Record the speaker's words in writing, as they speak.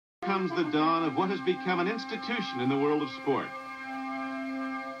Comes the dawn of what has become an institution in the world of sport.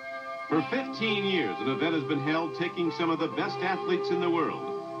 For 15 years, an event has been held taking some of the best athletes in the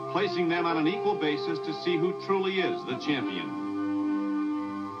world, placing them on an equal basis to see who truly is the champion.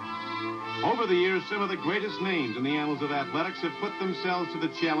 Over the years, some of the greatest names in the annals of athletics have put themselves to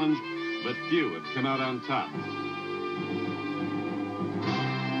the challenge, but few have come out on top.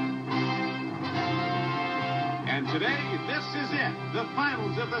 And today, this is it, the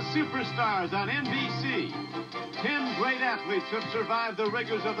finals of the Superstars on NBC. 10 great athletes have survived the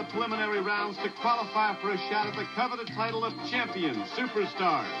rigors of the preliminary rounds to qualify for a shot at the coveted title of champion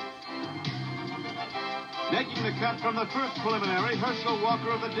Superstars. Making the cut from the first preliminary, Herschel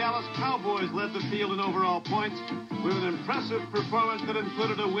Walker of the Dallas Cowboys led the field in overall points with an impressive performance that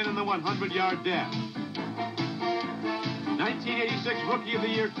included a win in the 100-yard dash. 1986 Rookie of the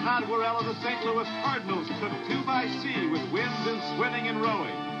Year Todd Worrell of the St. Louis Cardinals took 2 by sea with wins in swimming and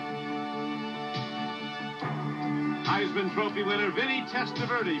rowing. Heisman Trophy winner Vinny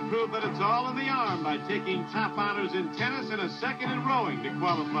Testaverde proved that it's all in the arm by taking top honors in tennis and a second in rowing to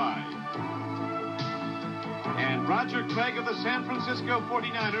qualify. And Roger Craig of the San Francisco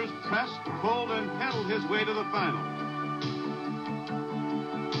 49ers pressed, pulled, and pedaled his way to the final.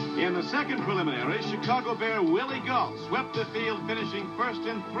 In the second preliminary, Chicago Bear Willie Gault swept the field, finishing first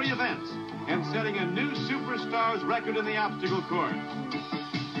in 3 events and setting a new Superstars record in the obstacle course.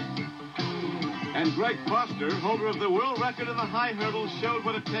 And Greg Foster, holder of the world record in the high hurdle, showed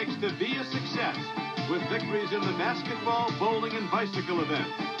what it takes to be a success with victories in the basketball, bowling, and bicycle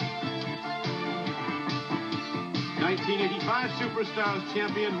events. 1985 Superstars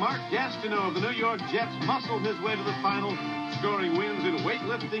champion Mark Gastineau of the New York Jets muscled his way to the final, scoring wins in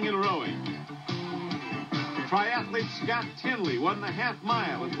weightlifting and rowing. Triathlete Scott Tinley won the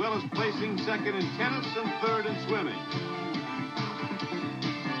half-mile, as well as placing second in tennis and third in swimming.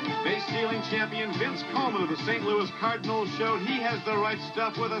 Base stealing champion Vince Coleman of the St. Louis Cardinals showed he has the right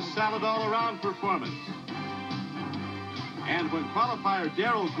stuff with a solid all-around performance. And when qualifier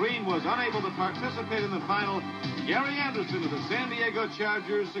Darrell Green was unable to participate in the final, Gary Anderson of the San Diego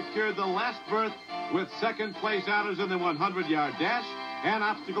Chargers secured the last berth with second-place honors in the 100-yard dash and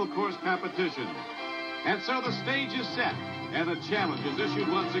obstacle course competition. And so the stage is set, and the challenge is issued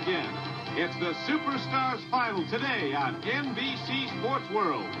once again. It's the Superstars final today on NBC Sports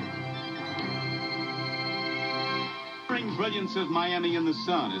World. The brilliance of Miami in the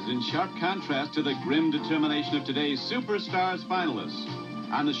sun is in sharp contrast to the grim determination of today's Superstars finalists.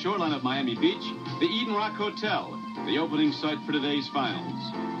 On the shoreline of Miami Beach, the Eden Rock Hotel, the opening site for today's finals.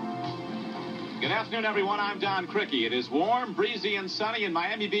 Good afternoon, everyone. I'm Don Cricky. It is warm, breezy, and sunny in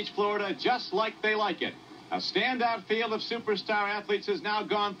Miami Beach, Florida, just like they like it. A standout field of superstar athletes has now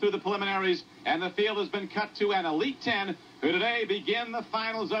gone through the preliminaries, and the field has been cut to an Elite 10, who today begin the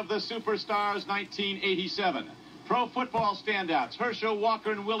finals of the Superstars 1987. Pro football standouts Herschel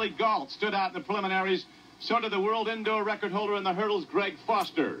Walker and Willie Gault stood out in the preliminaries. So did the world indoor record holder in the hurdles, Greg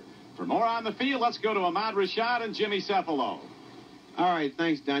Foster. For more on the field, let's go to Ahmad Rashad and Jimmy Cephalo. All right,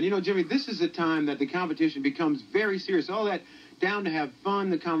 thanks, Don. You know, Jimmy, this is a time that the competition becomes very serious. All that down to have fun,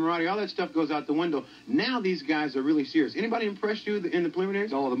 the camaraderie, all that stuff goes out the window. Now these guys are really serious. Anybody impressed you in the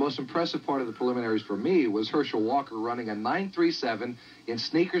preliminaries? No, the most impressive part of the preliminaries for me was Herschel Walker running a 9.37 in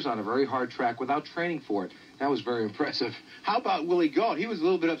sneakers on a very hard track without training for it. That was very impressive. How about Willie Gault? He was a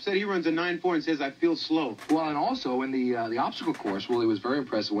little bit upset. He runs a 9.4 and says, I feel slow. Well, and also in the obstacle course, Willie was very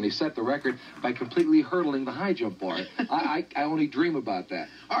impressive when he set the record by completely hurdling the high jump bar. I only dream about that.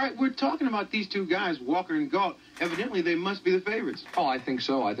 All right, we're talking about these two guys, Walker and Gault. Evidently, they must be the favorites. Oh, I think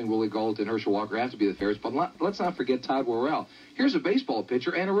so. I think Willie Gault and Herschel Walker have to be the favorites. But let's not forget Todd Worrell. Here's a baseball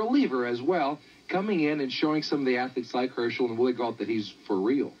pitcher and a reliever as well, coming in and showing some of the athletes like Herschel and Willie Gault that he's for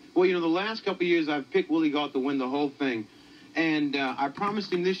real. Well, you know, the last couple of years I've picked Willie Gault to win the whole thing. And I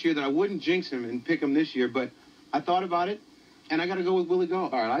promised him this year that I wouldn't jinx him and pick him this year, but I thought about it, and I got to go with Willie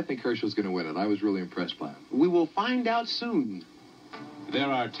Gault. All right, I think Herschel's going to win it. I was really impressed by him. We will find out soon. There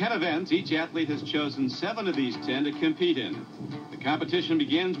are 10 events. Each athlete has chosen 7 of these 10 to compete in. The competition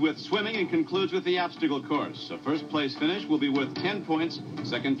begins with swimming and concludes with the obstacle course. A first-place finish will be worth 10 points,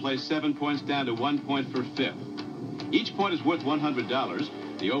 second place 7 points, down to 1 point for fifth. Each point is worth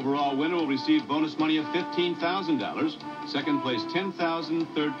 $100. The overall winner will receive bonus money of $15,000, second place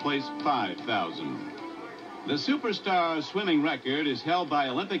 $10,000, third place $5,000. The Superstars swimming record is held by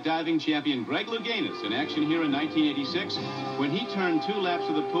Olympic diving champion Greg Louganis, in action here in 1986 when he turned 2 laps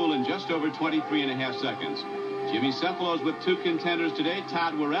of the pool in just over 23.5 seconds. Jimmy Cephalo's with 2 contenders today,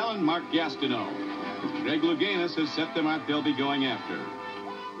 Todd Worrell and Mark Gastineau. Greg Louganis has set the mark they'll be going after.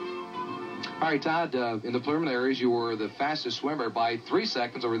 All right, Todd, in the preliminaries, you were the fastest swimmer by 3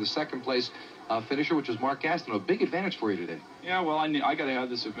 seconds over the second-place finisher, which was Mark Gastineau. A big advantage for you today. Yeah, well, I got to have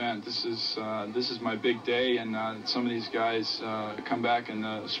this event. This is my big day, and some of these guys come back in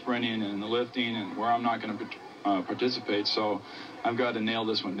the sprinting and the lifting, and where I'm not going to participate, so I've got to nail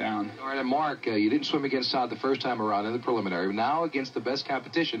this one down. All right, and Mark, you didn't swim against Todd the first time around in the preliminary. Now, against the best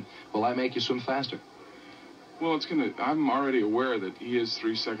competition, will that make you swim faster? Well, I'm already aware that he is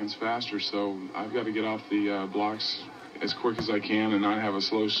 3 seconds faster, so I've got to get off the blocks as quick as I can and not have a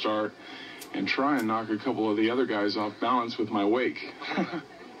slow start and try and knock a couple of the other guys off balance with my wake.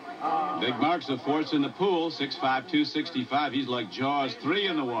 Big Mark's a force in the pool, 6'5", 265. He's like Jaws 3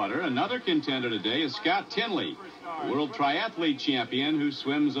 in the water. Another contender today is Scott Tinley, a world triathlete champion who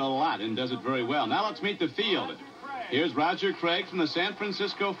swims a lot and does it very well. Now let's meet the field. Here's Roger Craig from the San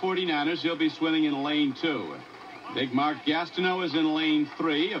Francisco 49ers. He'll be swimming in lane 2. Big Mark Gastineau is in lane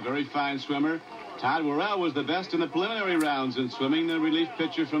 3, a very fine swimmer. Todd Worrell was the best in the preliminary rounds in swimming, the relief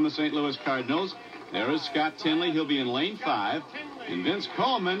pitcher from the St. Louis Cardinals. There is Scott Tinley. He'll be in lane 5. And Vince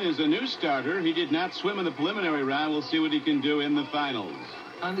Coleman is a new starter. He did not swim in the preliminary round. We'll see what he can do in the finals.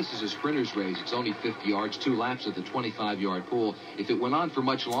 And this is a sprinter's race. It's only 50 yards, 2 laps at the 25-yard pool. If it went on for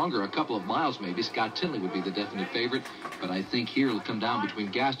much longer, a couple of miles maybe, Scott Tinley would be the definite favorite. But I think here it'll come down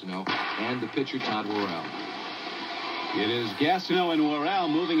between Gastineau and the pitcher, Todd Worrell. It is Gastineau and Worrell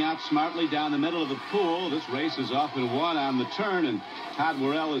moving out smartly down the middle of the pool. This race is often won on the turn, and Todd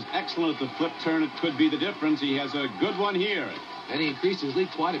Worrell is excellent at the flip turn. It could be the difference. He has a good one here. And he increased his lead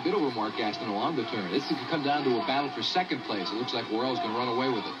quite a bit over Mark Gastineau on the turn. This could come down to a battle for second place. It looks like Worrell's going to run away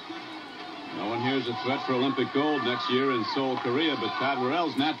with it. No one here is a threat for Olympic gold next year in Seoul, Korea, but Todd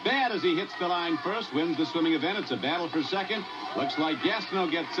Worrell's not bad as he hits the line first, wins the swimming event. It's a battle for second. Looks like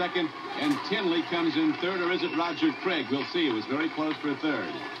Gastineau gets second, and Tinley comes in third, or is it Roger Craig? We'll see. It was very close for third.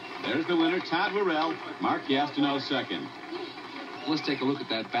 There's the winner, Todd Worrell, Mark Gastineau second. Let's take a look at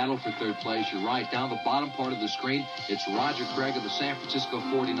that battle for third place. You're right. Down the bottom part of the screen, it's Roger Craig of the San Francisco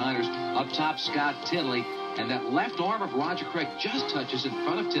 49ers. Up top, Scott Tinley. And that left arm of Roger Craig just touches in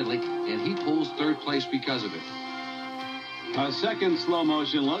front of Tinley, and he pulls third place because of it. A second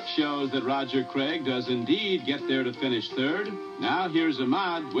slow-motion look shows that Roger Craig does indeed get there to finish third. Now here's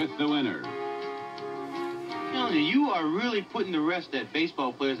Ahmad with the winner. You are really putting the rest that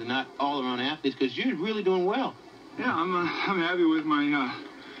baseball players are not all-around athletes, because you're really doing well. Yeah, I'm happy with my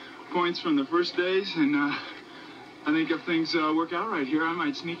points from the first days, and I think if things work out right here, I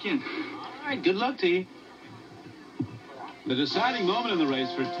might sneak in. All right, good luck to you. The deciding moment in the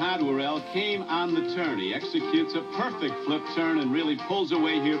race for Todd Worrell came on the turn. He executes a perfect flip turn and really pulls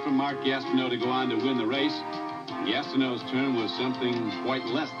away here from Mark Gastineau to go on to win the race. Gastineau's turn was something quite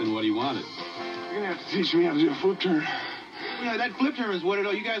less than what he wanted. You're going to have to teach me how to do a flip turn. Yeah, that flip turn is what it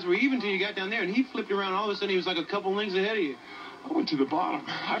all. You guys were even till you got down there, and he flipped around. All of a sudden, he was like a couple lengths ahead of you. I went to the bottom.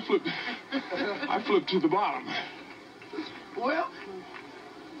 I flipped to the bottom. Well,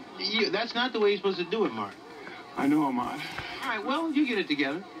 that's not the way you're supposed to do it, Mark. I know, Ahmad. All right, well, you get it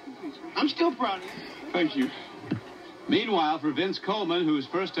together. I'm still proud of you. Thank you. Meanwhile, for Vince Coleman, who's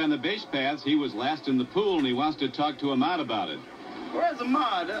first on the base paths, he was last in the pool, and he wants to talk to Ahmad about it. Where's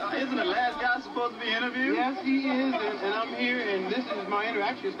Ahmad? Isn't the last guy supposed to be interviewed? Yes, he is, and I'm here, and this is my interview.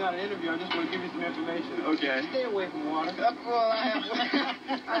 Actually, it's not an interview. I just want to give you some information. Okay. Stay away from water. Well, I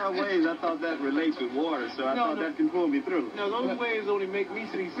have waves. I thought that relates with water, so I thought that can pull me through. No, those waves only make me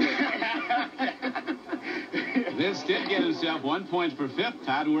seasick. Vince did get himself 1 point for fifth.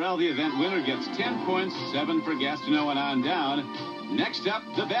 Todd Worrell, the event winner, gets 10 points, 7 for Gastineau and on down. Next up,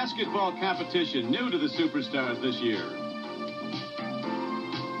 the basketball competition, new to the Superstars this year.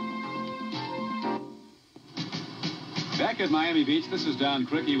 Back at Miami Beach, this is Don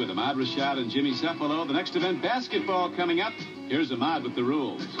Crickey with Ahmad Rashad and Jimmy Cefalo. The next event, basketball, coming up. Here's Ahmad with the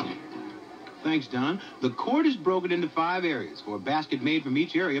rules. Thanks, Don. The court is broken into 5 areas. For a basket made from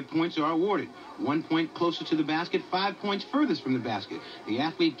each area, points are awarded. 1 point closer to the basket, 5 points furthest from the basket. The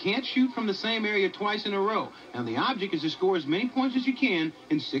athlete can't shoot from the same area twice in a row. Now, the object is to score as many points as you can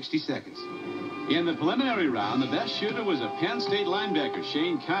in 60 seconds. In the preliminary round, the best shooter was a Penn State linebacker,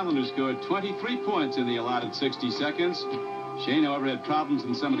 Shane Conlon, who scored 23 points in the allotted 60 seconds. Shane, however, had problems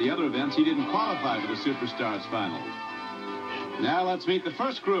in some of the other events. He didn't qualify for the Superstars final. Now let's meet the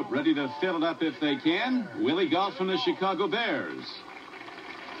first group, ready to fill it up if they can. Willie Gault from the Chicago Bears.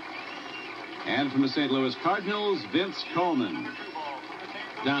 And from the St. Louis Cardinals, Vince Coleman.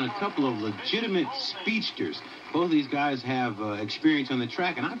 Don, a couple of legitimate speedsters. Both of these guys have experience on the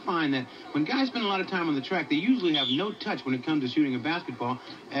track, and I find that when guys spend a lot of time on the track, they usually have no touch when it comes to shooting a basketball,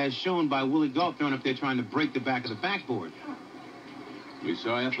 as shown by Willie Gault throwing up there trying to break the back of the backboard. We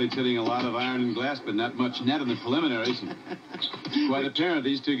saw athletes hitting a lot of iron and glass, but not much net in the preliminaries. It's quite apparent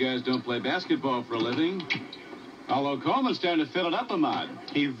these two guys don't play basketball for a living. Although Coleman's starting to fill it up a mod.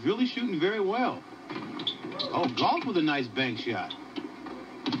 He's really shooting very well. Oh, golf with a nice bank shot.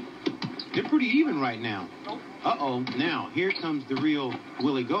 They're pretty even right now. Uh-oh, now, here comes the real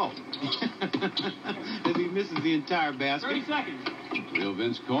Willie Golf. As he misses the entire basket. 30 seconds. Real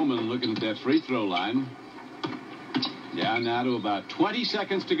Vince Coleman looking at that free throw line. Down now to about 20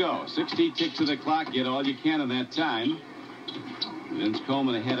 seconds to go. 60 ticks of the clock. Get all you can in that time. Vince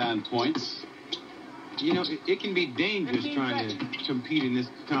Coleman ahead on points. You know, it can be dangerous trying to compete in this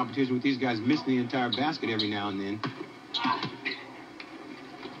competition with these guys missing the entire basket every now and then.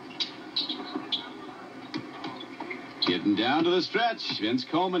 Getting down to the stretch. Vince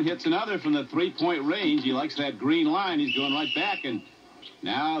Coleman hits another from the three-point range. He likes that green line. He's going right back, and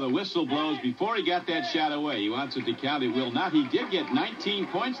now the whistle blows before he got that shot away. He wants it to count. It will not. He did get 19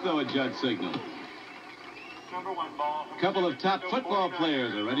 points, though, a judge signaled. A couple of top football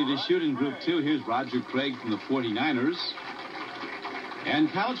players are ready to shoot in Group 2. Here's Roger Craig from the 49ers. And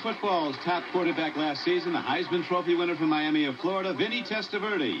college football's top quarterback last season, the Heisman Trophy winner from Miami of Florida, Vinny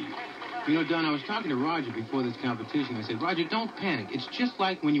Testaverde. You know, Don, I was talking to Roger before this competition. I said, Roger, don't panic. It's just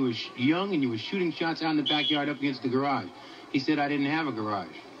like when you were young and you were shooting shots out in the backyard up against the garage. He said, I didn't have a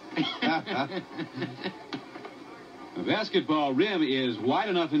garage. The basketball rim is wide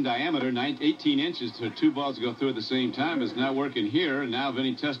enough in diameter, 18 inches, so two balls go through at the same time. It's not working here. And now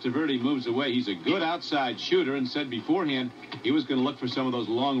Vinny Testaverde moves away. He's a good outside shooter and said beforehand he was going to look for some of those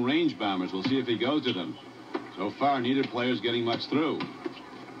long-range bombers. We'll see if he goes to them. So far, neither player's getting much through.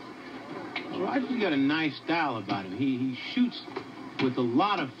 Roger's got a nice style about him. He shoots with a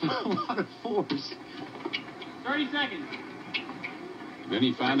lot of force. 30 seconds. Then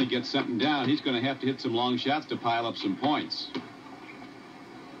he finally gets something down. He's going to have to hit some long shots to pile up some points.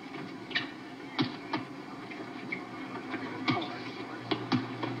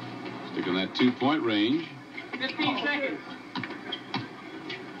 Stick on that two-point range. 15 seconds.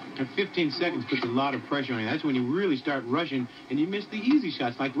 And 15 seconds puts a lot of pressure on you. That's when you really start rushing and you miss the easy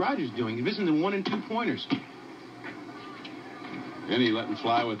shots like Roger's doing. You're missing the 1- and 2-pointers. Then he let him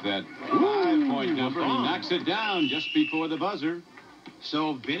fly with that 5-point number. He knocks it down just before the buzzer.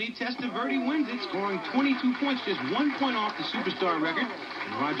 So Vinny Testaverde wins it, scoring 22 points, just 1 point off the superstar record.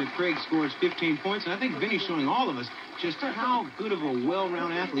 And Roger Craig scores 15 points. And I think Vinny's showing all of us just how good of a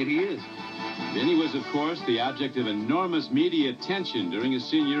well-rounded athlete he is. Vinny was, of course, the object of enormous media attention during his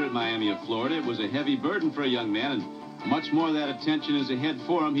senior year at Miami of Florida. It was a heavy burden for a young man, and much more of that attention is ahead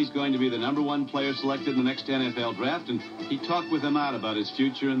for him. He's going to be the #1 player selected in the next NFL draft, and he talked with him out about his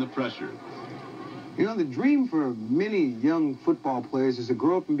future and the pressure. You know, the dream for many young football players is to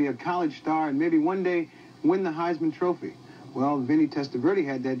grow up and be a college star and maybe one day win the Heisman Trophy. Well, Vinny Testaverde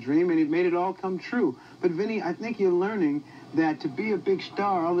had that dream, and it made it all come true. But, Vinny, I think you're learning that to be a big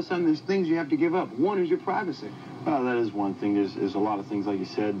star, all of a sudden there's things you have to give up. One is your privacy. Well, that is one thing. There's a lot of things, like you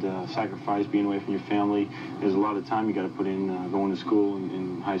said, sacrifice, being away from your family. There's a lot of time you got to put in going to school,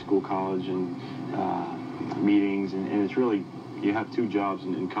 in high school, college, and meetings. And it's really, you have 2 jobs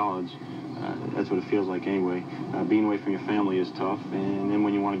in college. That's what it feels like anyway. Being away from your family is tough, and then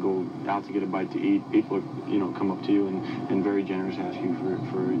when you want to go out to get a bite to eat, people, come up to you and very generous, ask you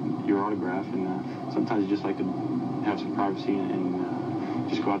for your autograph, and sometimes you just like to have some privacy and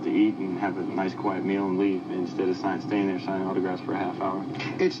just go out to eat and have a nice quiet meal and leave instead of staying there signing autographs for a half hour.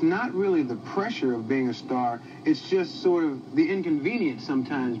 It's not really the pressure of being a star. It's just sort of the inconvenience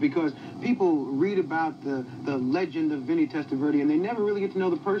sometimes, because people read about the legend of Vinny Testaverde and they never really get to know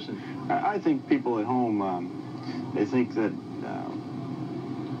the person. I think people at home, they think that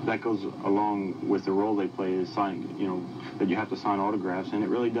that goes along with the role they play, is that you have to sign autographs, and it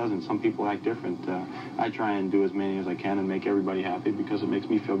really doesn't. Some people act different. I try and do as many as I can and make everybody happy, because it makes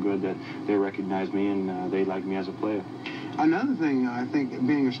me feel good that they recognize me and they like me as a player. Another thing, I think,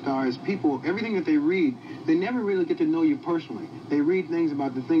 being a star is people, everything that they read, they never really get to know you personally. They read things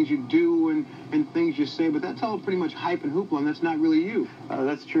about the things you do and things you say, but that's all pretty much hype and hoopla, and that's not really you.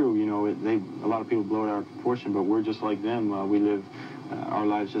 That's true. A lot of people blow it out of proportion, but we're just like them. We live our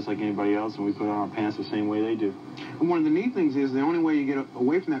lives just like anybody else, and we put on our pants the same way they do. And one of the neat things is the only way you get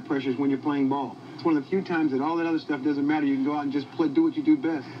away from that pressure is when you're playing ball. It's one of the few times that all that other stuff doesn't matter. You can go out and just do what you do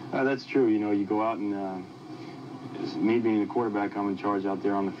best. That's true. You go out and me being the quarterback, I'm in charge out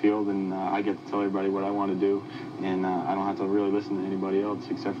there on the field, and I get to tell everybody what I want to do, and I don't have to really listen to anybody else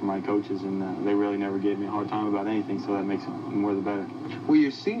except for my coaches, and they really never gave me a hard time about anything, so that makes it more the better. Well,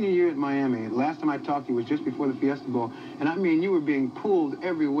 your senior year at Miami, last time I talked to you was just before the Fiesta Bowl, and I mean, you were being pulled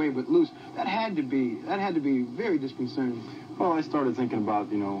every way but loose. That had to be very disconcerting. Well, I started thinking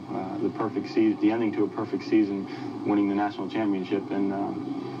about, the perfect season, the ending to a perfect season, winning the national championship, and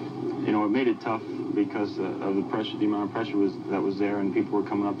it made it tough because of the pressure, the amount of pressure that was there, and people were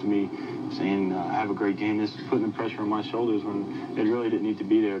coming up to me saying, "Have a great game." This is putting the pressure on my shoulders when it really didn't need to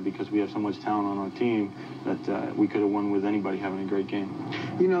be there because we have so much talent on our team that we could have won with anybody having a great game.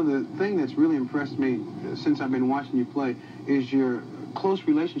 The thing that's really impressed me since I've been watching you play is your close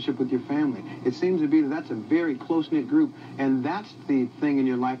relationship with your family. It seems to be that's a very close-knit group, and that's the thing in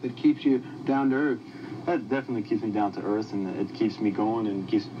your life that keeps you down to earth. That definitely keeps me down to earth, and it keeps me going and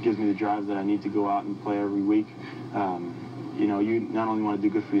gives me the drive that I need to go out and play every week. You not only want to do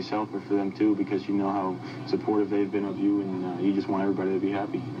good for yourself, but for them too, because you know how supportive they've been of you, and you just want everybody to be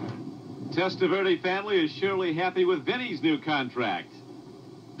happy. Testaverde family is surely happy with Vinny's new contract.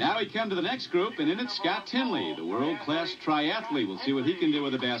 Now we come to the next group, and in it's Scott Tinley, the world-class triathlete. We'll see what he can do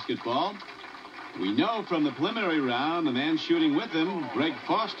with a basketball. We know from the preliminary round, the man shooting with him, Greg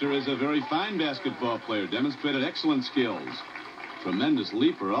Foster, is a very fine basketball player, demonstrated excellent skills. Tremendous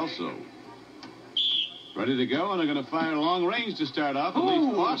leaper also. Ready to go, and they're going to fire long range to start off. At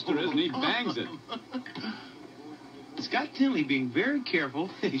least Foster is, and he bangs it. Scott Tinley being very careful.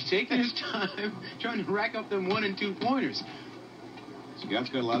 He's taking his time, trying to rack up them 1- and 2-pointers. Scott's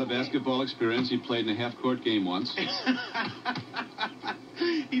got a lot of basketball experience. He played in a half-court game once. He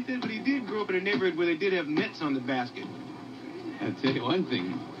said, but he did grow up in a neighborhood where they did have nets on the basket. I'll tell you one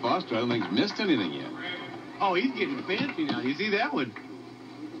thing. Foster, I don't think, he's missed anything yet. Oh, he's getting fancy now. You see that one?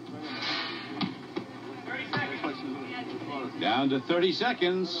 Down to 30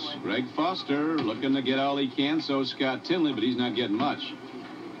 seconds. Greg Foster looking to get all he can, so Scott Tinley, but he's not getting much.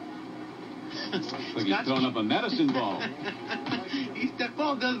 Looks like he's throwing up a medicine ball. That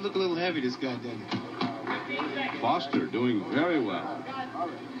ball does look a little heavy to Scott, doesn't it? Foster doing very well.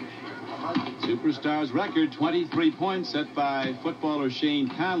 Superstars record, 23 points set by footballer Shane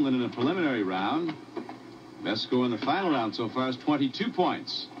Conlon in a preliminary round. Best score in the final round so far is 22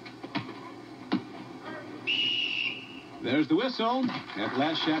 points. There's the whistle. That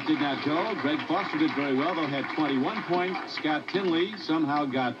last shot did not go. Greg Foster did very well, though, had 21 points. Scott Tinley somehow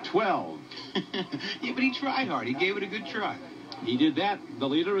got 12. Yeah, but he tried hard. He gave it a good try. He did that. The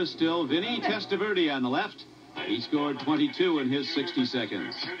leader is still Vinny Testaverde on the left. He scored 22 in his 60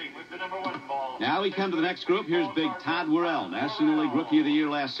 seconds. Now we come to the next group. Here's big Todd Worrell, National League Rookie of the Year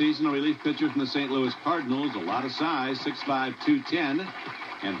last season, a relief pitcher from the St. Louis Cardinals, a lot of size, 6'5", 210.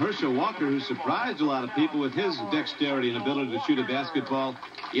 And Herschel Walker, who surprised a lot of people with his dexterity and ability to shoot a basketball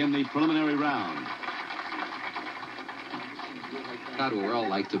in the preliminary round. Todd Worrell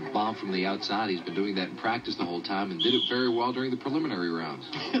liked to bomb from the outside. He's been doing that in practice the whole time and did it very well during the preliminary rounds.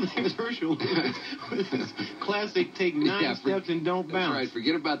 There's Herschel with his classic take 9 steps and don't bounce. That's right.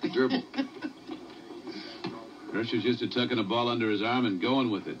 Forget about the dribble. Herschel's just tucking a ball under his arm and going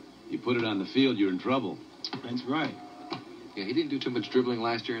with it. You put it on the field, you're in trouble. That's right. Yeah, he didn't do too much dribbling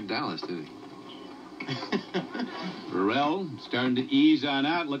last year in Dallas, did he? Worrell starting to ease on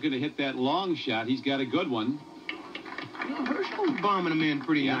out, looking to hit that long shot. He's got a good one. Herschel's bombing him in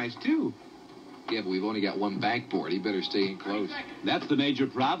pretty nice, too. Yeah, but we've only got one backboard. He better stay in close. That's the major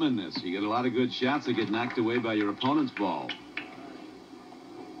problem in this. You get a lot of good shots that get knocked away by your opponent's ball.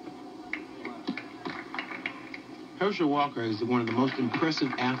 Herschel Walker is one of the most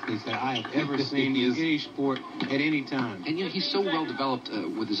impressive athletes that I have ever seen in any sport at any time. And, he's so well developed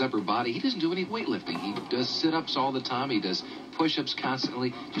with his upper body. He doesn't do any weightlifting. He does sit-ups all the time. He does push-ups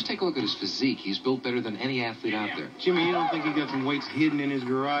constantly. Just take a look at his physique. He's built better than any athlete out there. Jimmy, you don't think he got some weights hidden in his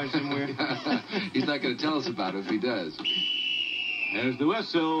garage somewhere? He's not going to tell us about it if he does. There's the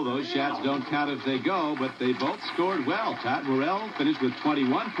whistle. Those shots don't count if they go, but they both scored well. Todd Worrell finished with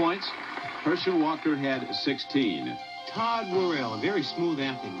 21 points. Herschel Walker had 16. Todd Worrell, a very smooth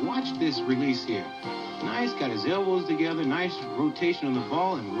athlete. Watch this release here. Nice, got his elbows together, nice rotation on the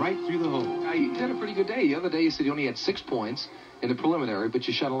ball, and right through the hole. You had a pretty good day. The other day you said you only had 6 points in the preliminary, but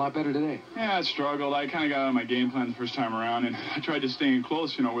you shot a lot better today. Yeah, I struggled. I kind of got out of my game plan the first time around, and I tried to stay in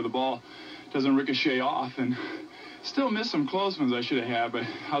close, where the ball doesn't ricochet off, and still missed some close ones I should have had, but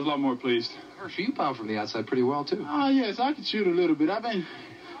I was a lot more pleased. Herschel, you bound from the outside pretty well, too. Oh, yes, I can shoot a little bit. I've been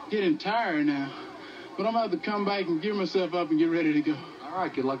getting tired now, but I'm about to come back and gear myself up and get ready to go. All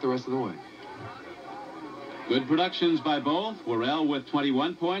right, good luck the rest of the way. Good productions by both. Worrell with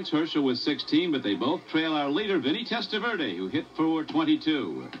 21 points, Herschel with 16, but they both trail our leader, Vinny Testaverde, who hit for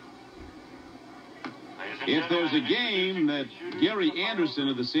 22. If there's a game that Gary Anderson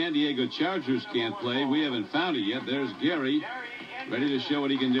of the San Diego Chargers can't play, we haven't found it yet. There's Gary, ready to show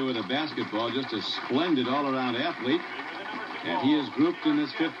what he can do with a basketball. Just a splendid all-around athlete. And he is grouped in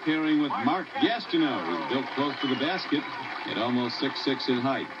this fifth pairing with Mark Gastineau, who's built close to the basket. at almost 6'6" in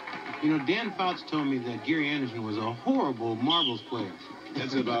height. You know, Dan Fouts told me that Gary Anderson was a horrible marbles player.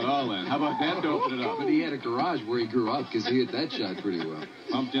 That's about all then. How about that to open it up? But he had a garage where he grew up because he hit that shot pretty well.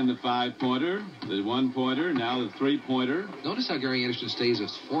 Pumped in the 5-pointer, the 1-pointer, now the 3-pointer. Notice how Gary Anderson stays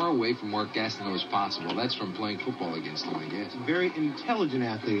as far away from Mark Gastineau as possible. That's from playing football against him, I guess. Very intelligent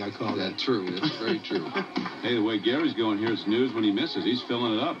athlete, I call that. That's true. That's very true. Hey, the way Gary's going here, it's news when he misses. He's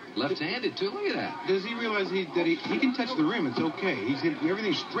filling it up. Left-handed, too. Look at that. Does he realize that he can touch the rim? It's okay. He's hit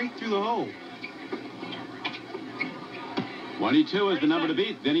everything straight through the hole. 22 is the number to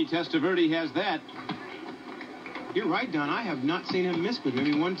beat. Vinny Testaverde has that. You're right, Don. I have not seen him miss but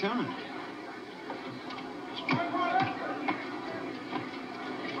maybe one time.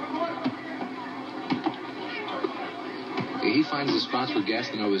 He finds the spots where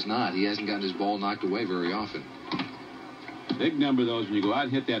Gastineau is not. He hasn't gotten his ball knocked away very often. Big number, those, when you go out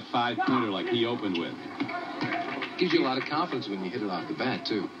and hit that 5-pointer like he opened with. Gives you a lot of confidence when you hit it off the bat,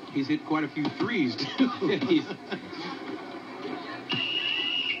 too. He's hit quite a few threes, too.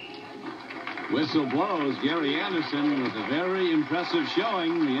 Whistle blows. Gary Anderson with a very impressive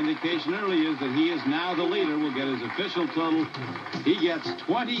showing. The indication early is that he is now the leader. We'll get his official total. He gets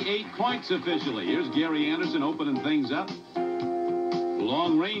 28 points officially. Here's Gary Anderson opening things up.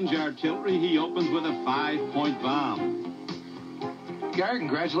 Long-range artillery. He opens with a 5-point bomb. Gary,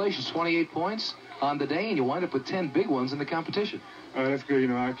 congratulations. 28 points on the day, and you wind up with 10 big ones in the competition. That's good. You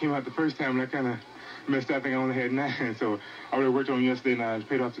know, I came out the first time, and I kind of messed up. I think I only had 9, so I really worked on yesterday, and I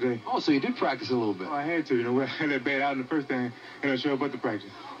paid off today. Oh, so you did practice a little bit. Oh, I had to. You know, I had that bad out in the first thing, and I showed up at the practice.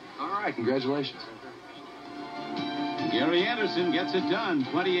 All right, congratulations. Gary Anderson gets it done.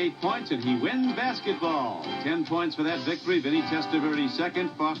 28 points, and he wins basketball. 10 points for that victory. Vinny Testaverde second.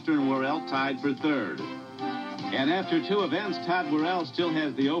 Foster and Worrell tied for third. And after 2 events, Todd Worrell still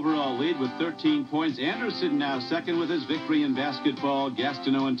has the overall lead with 13 points. Anderson now second with his victory in basketball.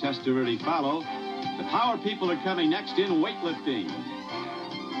 Gastineau and Testaverde follow. The power people are coming next in weightlifting.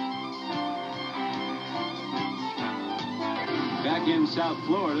 Back in South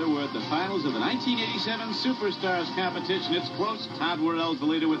Florida, we're at the finals of the 1987 Superstars competition. It's close. Todd Worrell's the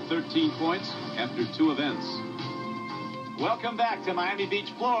leader with 13 points after 2 events. Welcome back to Miami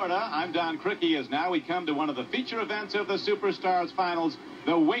Beach, Florida. I'm Don Crickey, as now we come to one of the feature events of the Superstars finals,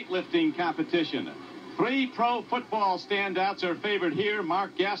 the weightlifting competition. 3 pro football standouts are favored here: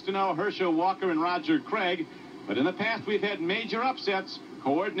 Mark Gastineau, Herschel Walker, and Roger Craig. But in the past, we've had major upsets.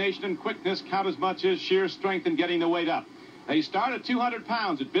 Coordination and quickness count as much as sheer strength in getting the weight up. They start at 200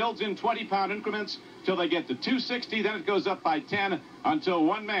 pounds. It builds in 20-pound increments till they get to 260. Then it goes up by 10 until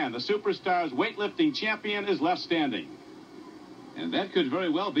one man, the Superstars weightlifting champion, is left standing. And that could very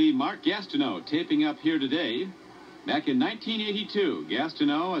well be Mark Gastineau taping up here today. Back in 1982,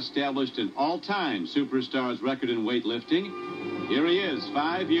 Gastineau established an all-time Superstars record in weightlifting. Here he is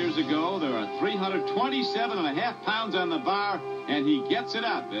 5 years ago. There are 327.5 pounds on the bar, and he gets it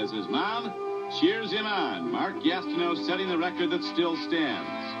up as his mom cheers him on. Mark Gastineau setting the record that still stands.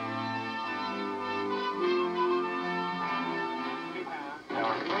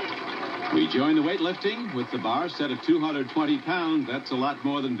 We join the weightlifting with the bar set at 220 pounds. That's a lot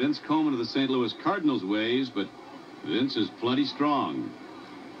more than Vince Coleman of the St. Louis Cardinals weighs, but Vince is plenty strong.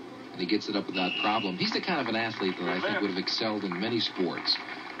 And he gets it up without problem. He's the kind of an athlete that I think would have excelled in many sports.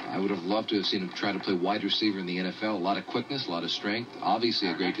 I would have loved to have seen him try to play wide receiver in the NFL. A lot of quickness, a lot of strength, obviously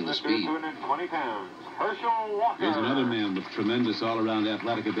a great deal of speed. 220 pounds. Herschel Walker. Here's another man with tremendous all-around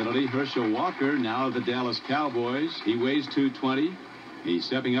athletic ability. Herschel Walker, now of the Dallas Cowboys. He weighs 220. He's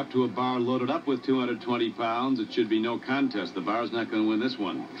stepping up to a bar loaded up with 220 pounds. It should be no contest. The bar's not going to win this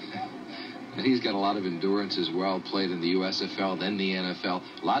one. And he's got a lot of endurance as well. Played in the USFL, then the NFL.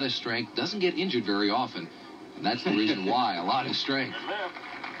 A lot of strength. Doesn't get injured very often. And that's the reason why. A lot of strength.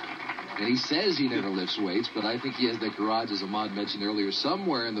 And he says he never lifts weights, but I think he has that garage, as Ahmad mentioned earlier,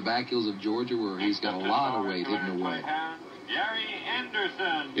 somewhere in the back hills of Georgia where he's got a lot of weight hidden away. Gary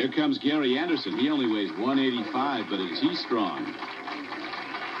Anderson. Here comes Gary Anderson. He only weighs 185, but is he strong?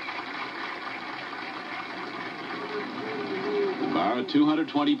 The bar at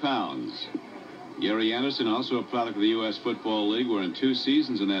 220 pounds. Gary Anderson, also a product of the U.S. Football League, where in 2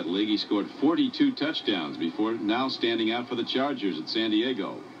 seasons in that league he scored 42 touchdowns before now standing out for the Chargers at San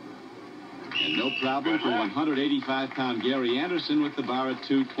Diego. And no problem for 185-pound Gary Anderson with the bar at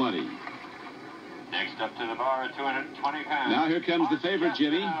 220. Next up to the bar at 220 pounds. Now here comes the favorite,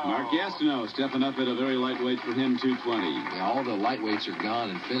 Jimmy. Mark Gastineau stepping up at a very lightweight for him, 220. Yeah, all the lightweights are gone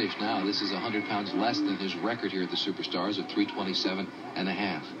and finished now. This is 100 pounds less than his record here at the Superstars of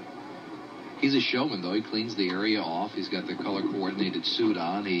 327.5. He's a showman, though. He cleans the area off. He's got the color-coordinated suit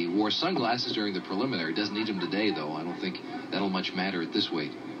on. He wore sunglasses during the preliminary. Doesn't need them today, though. I don't think that'll much matter at this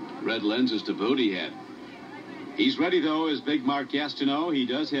weight. Red lenses to boot he had. He's ready, though, as big Mark Gastineau. He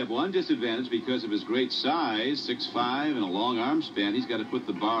does have one disadvantage because of his great size, 6'5", and a long arm span. He's got to put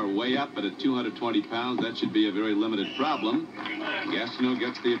the bar way up, but at 220 pounds, that should be a very limited problem. Gastineau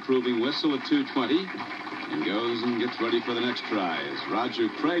gets the approving whistle at 220 and goes and gets ready for the next try. As Roger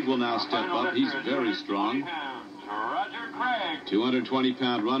Craig will now step up. He's very strong.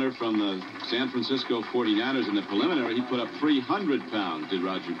 220-pound runner from the San Francisco 49ers in the preliminary. He put up 300 pounds, did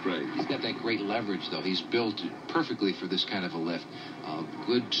Roger Craig. He's got that great leverage, though. He's built perfectly for this kind of a lift.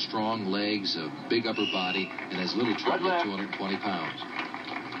 Good, strong legs, a big upper body, and has little trouble at 220 pounds.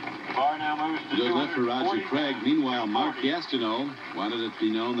 Good lift for Roger Craig. Meanwhile, Mark Gastineau wanted it to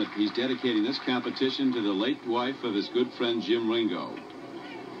be known that he's dedicating this competition to the late wife of his good friend Jim Ringo.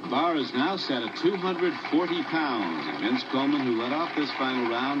 Bar is now set at 240 pounds. And Vince Coleman, who led off this final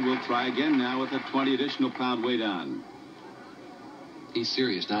round, will try again now with a 20 additional pound weight on. He's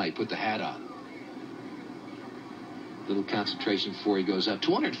serious now. He put the hat on. Little concentration before he goes up.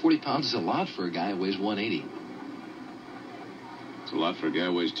 240 pounds is a lot for a guy who weighs 180. It's a lot for a guy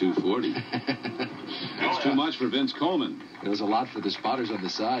who weighs 240. That's too much for Vince Coleman. It was a lot for the spotters on the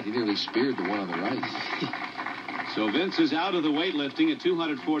side. He nearly speared the one on the right. So Vince is out of the weightlifting at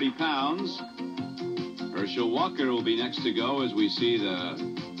 240 pounds. Herschel Walker will be next to go as we see the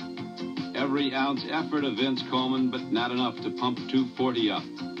every ounce effort of Vince Coleman, but not enough to pump 240 up.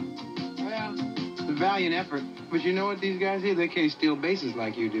 Well, it's a valiant effort. But you know what these guys do? They can't steal bases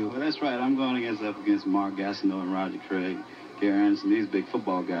like you do. Well, that's right. I'm going up against Mark Gastineau and Roger Craig. Gary Anderson, these big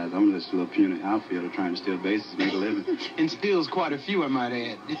football guys. I'm just a little puny outfielder trying to steal bases, make a living. And steals quite a few, I might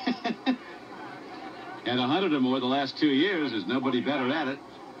add. And 100 or more the last 2 years. There's nobody better at it.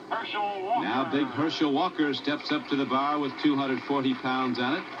 Now big Herschel Walker steps up to the bar with 240 pounds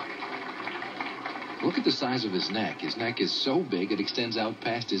on it. Look at the size of his neck. His neck is so big it extends out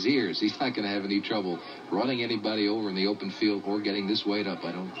past his ears. He's not going to have any trouble running anybody over in the open field or getting this weight up,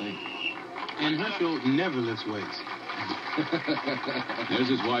 I don't think. And Herschel never lifts weights. There's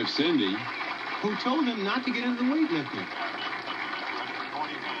his wife, Cindy. Who told him not to get into the weightlifting.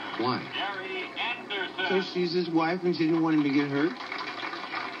 Why? Because she's his wife and she didn't want him to get hurt.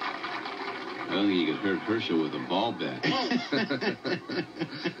 I don't think you could hurt Herschel with a ball bat.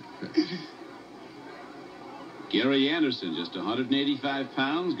 Gary Anderson, just 185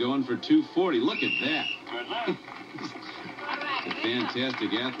 pounds, going for 240. Look at that. A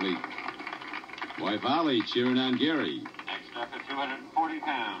fantastic athlete. Wife Ollie cheering on Gary. Next up at 240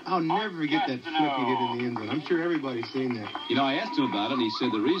 pounds. I'll never forget that flip he did in the end zone. I'm sure everybody's seen that. You know, I asked him about it, and he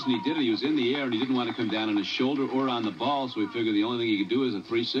said the reason he did it, he was in the air, and he didn't want to come down on his shoulder or on the ball, so he figured the only thing he could do is a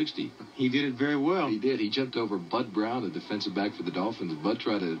 360. He did it very well. He did. He jumped over Bud Brown, a defensive back for the Dolphins. Bud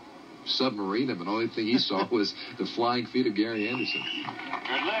tried to submarine him, and the only thing he saw was the flying feet of Gary Anderson.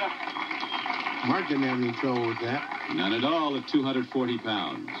 Good lift. Mark didn't have any trouble with that. None at all at 240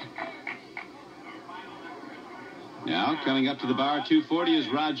 pounds. Now, coming up to the bar, 240 is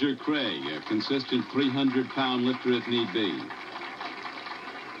Roger Craig, a consistent 300-pound lifter if need be.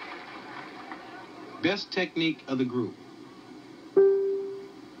 Best technique of the group.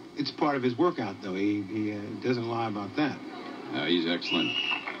 It's part of his workout, though. He doesn't lie about that. He's excellent.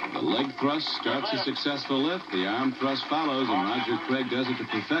 The leg thrust starts a successful lift. The arm thrust follows, and Roger Craig does it to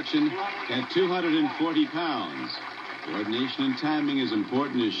perfection at 240 pounds. Coordination and timing is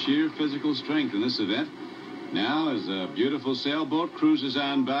important as sheer physical strength in this event. Now, as a beautiful sailboat cruises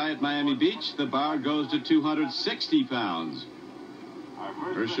on by at Miami Beach, the bar goes to 260 pounds.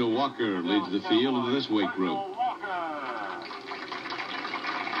 Herschel Walker leads the field into this weight group.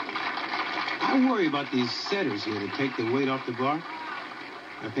 I worry about these setters here to take the weight off the bar.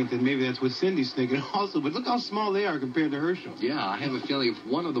 I think that maybe that's what Cindy's thinking also, but look how small they are compared to Herschel. Yeah, I have a feeling if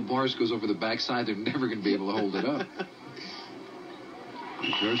one of the bars goes over the backside, they're never going to be able to hold it up.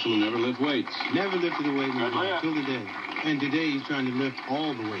 Herschel will never lift weights. Never lifted a weight until today. And today he's trying to lift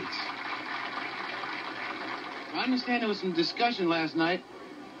all the weights. I understand there was some discussion last night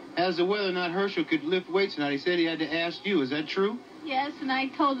as to whether or not Herschel could lift weights tonight. He said he had to ask you. Is that true? Yes, and I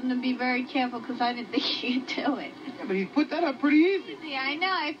told him to be very careful because I didn't think he could do it. Yeah, but he put that up pretty easy. Yeah, I know.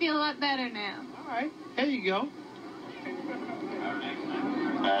 I feel a lot better now. All right. There you go.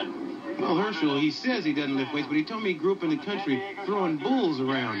 Well, Herschel, he says he doesn't lift weights, but he told me he grew up in the country throwing bulls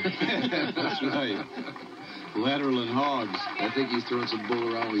around. That's right. Lateral and hogs. I think he's throwing some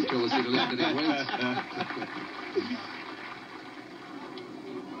bull around when he told us he didn't lift any weights.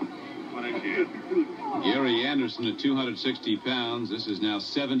 Gary Anderson at 260 pounds. This is now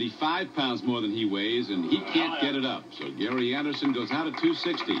 75 pounds more than he weighs, and he can't get it up. So Gary Anderson goes out at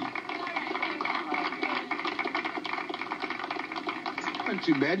 260. Not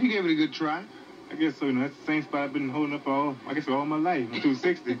too bad. You gave it a good try. I guess so. You know, that's the same spot I've been holding up all my life. I'm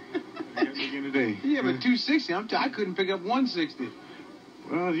 260. I got to begin today. Yeah, but 260. I couldn't pick up 160.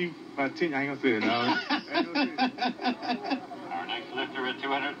 Well, you about 10. I ain't gonna say it now. Our next lifter at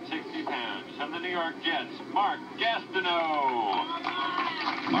 260 pounds from the New York Jets, Mark Gastineau.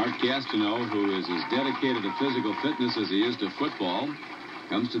 Mark Gastineau, who is as dedicated to physical fitness as he is to football,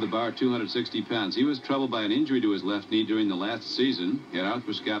 comes to the bar at 260 pounds. He was troubled by an injury to his left knee during the last season. He had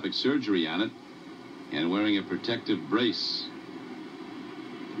arthroscopic surgery on it and wearing a protective brace.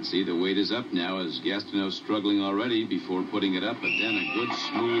 You can see the weight is up now as Gastineau's struggling already before putting it up, but then a good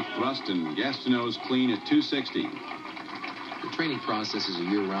smooth thrust, and Gastineau's clean at 260. The training process is a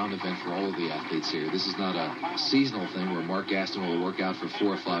year-round event for all of the athletes here. This is not a seasonal thing where Mark Gastineau will work out for 4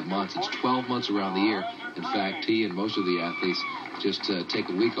 or 5 months. It's 12 months around the year. In fact, he and most of the athletes just take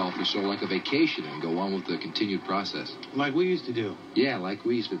a week off or so, like a vacation, and go on with the continued process. Like we used to do. Yeah, like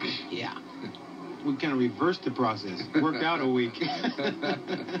we used to do. Yeah. We kind of reversed the process. Worked out a week.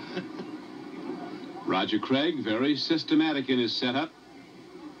 Roger Craig, very systematic in his setup.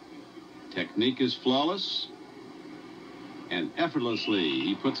 Technique is flawless. And effortlessly,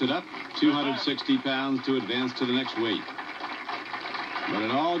 he puts it up, 260 pounds to advance to the next weight. But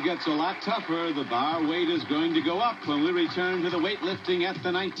it all gets a lot tougher. The bar weight is going to go up when we return to the weightlifting at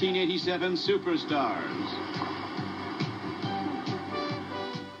the 1987 Superstars.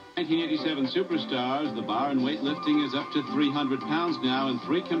 1987 Superstars, the bar in weightlifting is up to 300 pounds now, and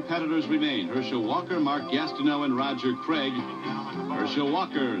 3 competitors remain. Herschel Walker, Mark Gastineau, and Roger Craig. Herschel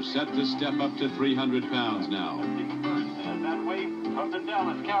Walker set to step up to 300 pounds now. That weight from the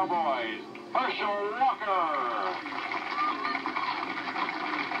Dallas Cowboys, Herschel Walker.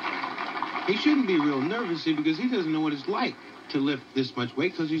 He shouldn't be real nervous here because he doesn't know what it's like to lift this much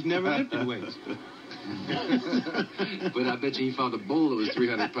weight because he's never lifted weights. But I bet you he found a bull that was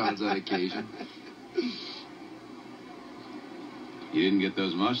 300 pounds on occasion. You didn't get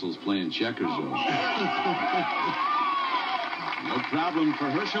those muscles playing checkers, though. No problem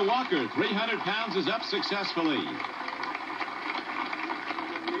for Herschel Walker. 300 pounds is up successfully.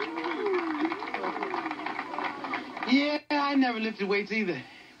 Yeah, I never lifted weights either.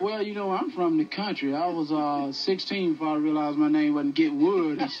 Well, you know, I'm from the country. I was 16 before I realized my name wasn't Get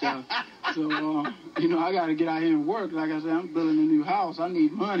Wood and stuff. So, you know, I got to get out here and work. Like I said, I'm building a new house. I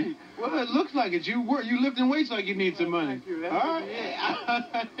need money. Well, it looks like it. You lifting weights like you need some money. All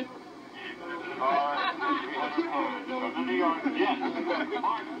right.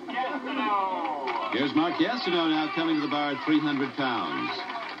 Here's Mark Gastineau now coming to the bar at 300 pounds.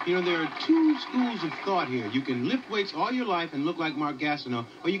 You know, there are 2 schools of thought here. You can lift weights all your life and look like Mark Gastineau,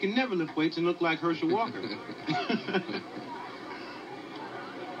 or you can never lift weights and look like Herschel Walker.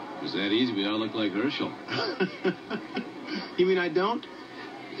 It's that easy. We all look like Herschel. You mean I don't?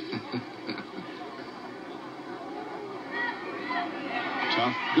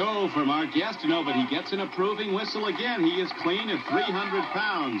 Tough go for Mark Gastineau, but he gets an approving whistle again. He is clean at 300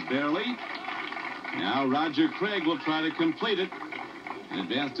 pounds, barely. Now Roger Craig will try to complete it and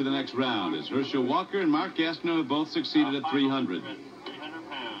advance to the next round as Herschel Walker and Mark Gastineau have both succeeded at 300. 300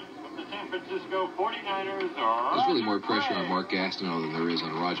 pounds from the San Francisco 49ers. There's really more pressure on Mark Gastineau than there is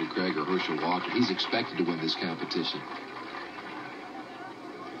on Roger Craig or Herschel Walker. He's expected to win this competition.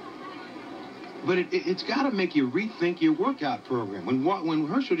 But it's got to make you rethink your workout program. When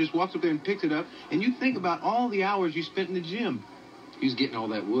Herschel just walks up there and picks it up, and you think about all the hours you spent in the gym. He was getting all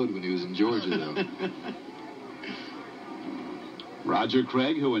that wood when he was in Georgia, though. Roger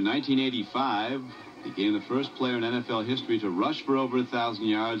Craig, who in 1985 became the first player in NFL history to rush for over 1,000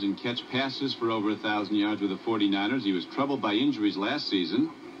 yards and catch passes for over 1,000 yards with the 49ers. He was troubled by injuries last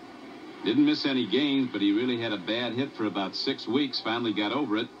season. Didn't miss any games, but he really had a bad hit for about 6 weeks, finally got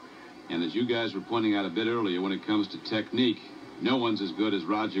over it. And as you guys were pointing out a bit earlier, when it comes to technique, no one's as good as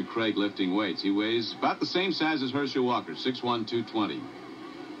Roger Craig lifting weights. He weighs about the same size as Herschel Walker, 6'1", 220.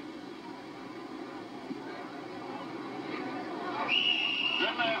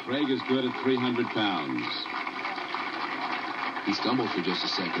 Craig is good at 300 pounds. He stumbled for just a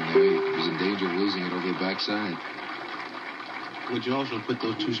second there. He was in danger of losing it over the backside. Which also put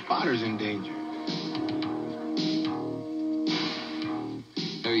those 2 spotters in danger.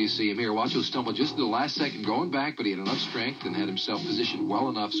 There you see him here. Watch him stumble just at the last second going back, but he had enough strength and had himself positioned well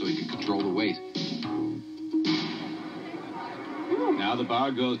enough so he could control the weight. Now the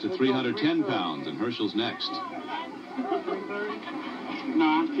bar goes to 310 pounds, and Herschel's next. No,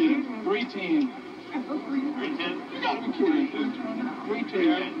 I'm kidding. 310. 310. You gotta be kidding.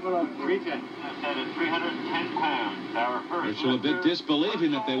 310. What up? 310. That is 310 pounds. Our first. Herschel a bit disbelieving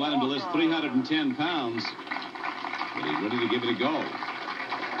that they want him to lift 310 pounds. But he's ready to give it a go. I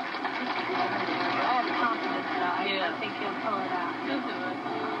have confidence now. I think he'll pull it out. He'll do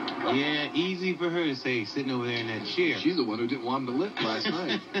it. Yeah, easy for her to say, sitting over there in that chair. She's the one who didn't want him to lift last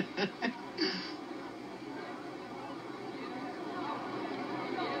night.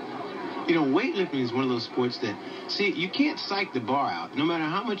 You know, weightlifting is one of those sports that, see, you can't psych the bar out. No matter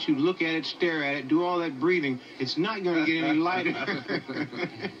how much you look at it, stare at it, do all that breathing, it's not going to get any lighter.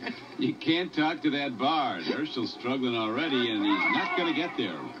 You can't talk to that bar. Herschel's struggling already, and he's not going to get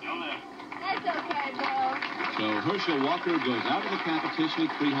there. That's okay, Bill. So Herschel Walker goes out of the competition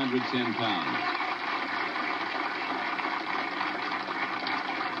at 310 pounds.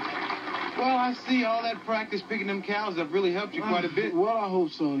 Well, I see all that practice picking them cows up really helped you quite a bit. Well, I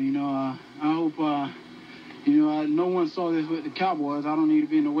hope so. You know, I hope, no one saw this with the Cowboys. I don't need to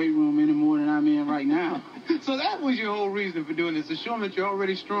be in the weight room any more than I'm in right now. So that was your whole reason for doing this, to show them that you're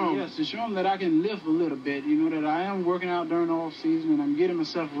already strong. Yes, to show them that I can lift a little bit. You know, that I am working out during the off season, and I'm getting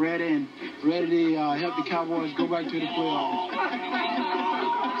myself ready to help the Cowboys go back to the playoffs.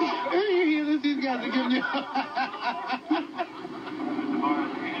 You hear this? These guys are giving you...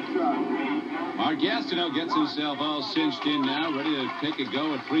 Mark Gastineau gets himself all cinched in now, ready to take a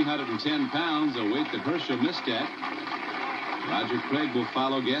go at 310 pounds, a weight that Herschel missed at. Roger Craig will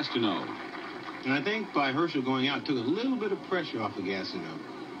follow Gastineau. And I think by Herschel going out, took a little bit of pressure off of Gastineau.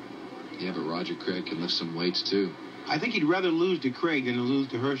 Yeah, but Roger Craig can lift some weights, too. I think he'd rather lose to Craig than to lose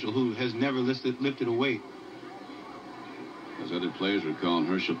to Herschel, who has never lifted a weight. Those other players were calling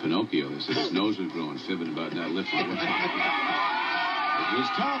Herschel Pinocchio. They said his nose was growing, fibbing about not lifting a weight. It was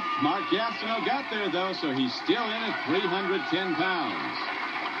tough. Mark Gastineau got there, though, so he's still in at 310 pounds.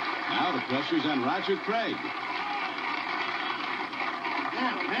 Now the pressure's on Roger Craig.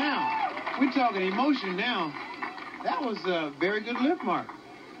 Now, we're talking emotion now. That was a very good lift, Mark.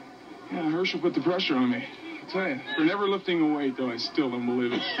 Yeah, Herschel put the pressure on me. I tell you, for never lifting a weight, though, I still don't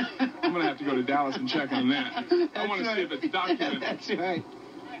believe it. I'm going to have to go to Dallas and check on that. I want to see if it's documented. That's right.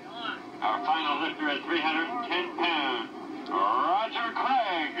 Our final lifter at 310 pounds. Roger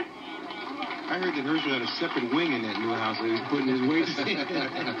Craig. I heard that Herschel had a separate wing in that new house where he was putting his weights in.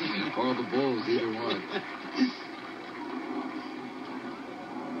 Or the Bulls, either one.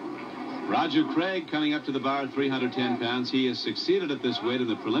 Roger Craig coming up to the bar at 310 pounds. He has succeeded at this weight in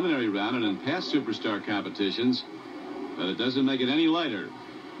the preliminary round and in past superstar competitions, but it doesn't make it any lighter.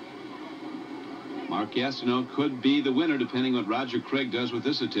 Mark Gastineau could be the winner depending on what Roger Craig does with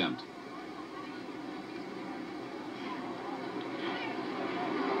this attempt.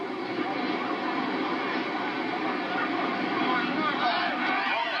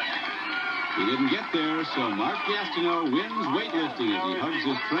 He didn't get there, so Mark Gastineau wins weightlifting as he hugs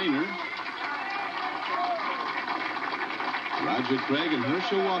his trainer. Roger Craig and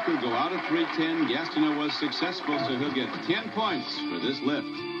Herschel Walker go out at 310. Gastineau was successful, so he'll get 10 points for this lift.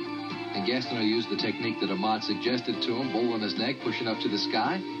 And Gastineau used the technique that Ahmad suggested to him, bowling his neck, pushing up to the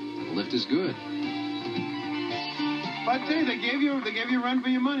sky. The lift is good. But I tell you, they gave you a run for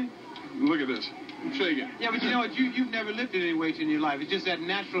your money. Look at this. I'm shaking. Yeah, but you know what? You've never lifted any weights in your life. It's just that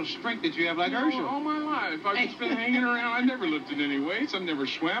natural strength that you have like Herschel. All my life. I've just been hanging around. I've never lifted any weights. I've never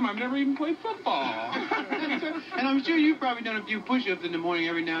swam. I've never even played football. And I'm sure you've probably done a few push-ups in the morning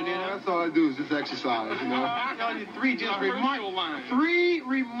every now and then. That's all I do is just exercise, you know. Three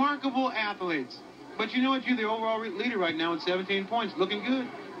remarkable athletes. But you know what? You're the overall leader right now with 17 points. Looking good.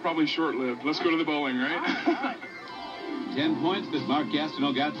 Probably short-lived. Let's go to the bowling, right? 10 points that Mark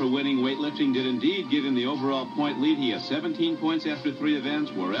Gastineau got for winning weightlifting did indeed give him the overall point lead. He has 17 points after 3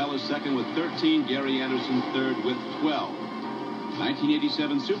 events. Worrell is second with 13. Gary Anderson third with 12.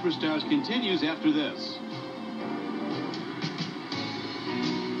 1987 Superstars continues after this.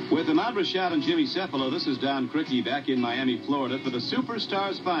 With Ahmad Rashad and Jimmy Cephalo, this is Don Crickey back in Miami, Florida for the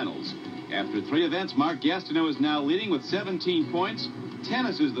Superstars Finals. After 3 events, Mark Gastineau is now leading with 17 points.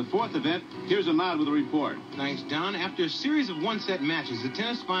 Tennis is the 4th event. Here's Ahmad with a report. Thanks, Don. After a series of one-set matches, the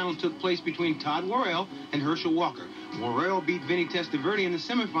tennis finals took place between Todd Worrell and Herschel Walker. Worrell beat Vinny Testaverde in the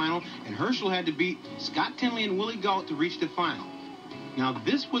semifinal, and Herschel had to beat Scott Tinley and Willie Gault to reach the final. Now,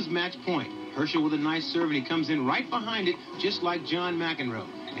 this was match point. Herschel with a nice serve, and he comes in right behind it, just like John McEnroe.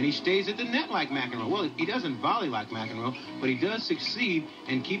 And he stays at the net like McEnroe. Well, he doesn't volley like McEnroe, but he does succeed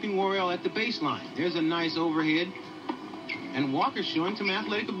in keeping Worrell at the baseline. There's a nice overhead. And Walker's showing some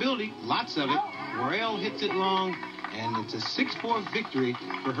athletic ability, lots of it. Worrell hits it long, And it's a 6-4 victory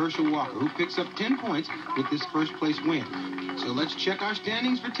for Herschel Walker, who picks up 10 points with this first-place win. So let's check our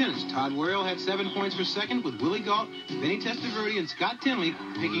standings for tennis. Todd Worrell had 7 points for second, with Willie Gault, Vinny Testaverde, and Scott Tinley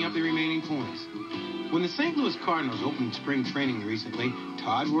picking up the remaining points. When the St. Louis Cardinals opened spring training recently,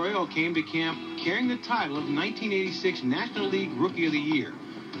 Todd Worrell came to camp carrying the title of 1986 National League Rookie of the Year.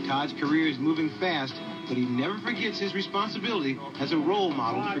 Todd's career is moving fast, but he never forgets his responsibility as a role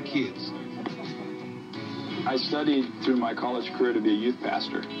model for kids. I studied through my college career to be a youth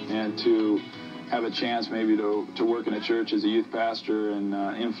pastor, and to have a chance maybe to work in a church as a youth pastor and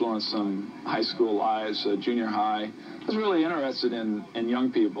influence some high school lives, junior high. I was really interested in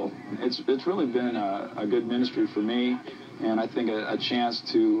young people. It's really been a good ministry for me, and I think a chance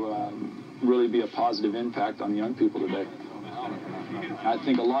to really be a positive impact on young people today. I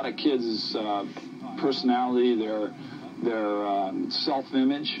think a lot of kids' personality, their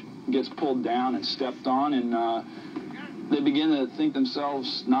self-image gets pulled down and stepped on, and they begin to think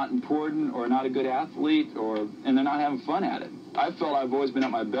themselves not important or not a good athlete, and they're not having fun at it. I felt I've always been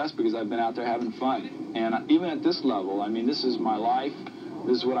at my best because I've been out there having fun. And even at this level, I mean, this is my life.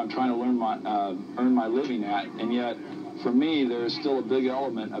 This is what I'm trying to earn my living at. And yet, for me, there's still a big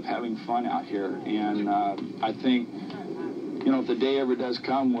element of having fun out here. And I think, you know, if the day ever does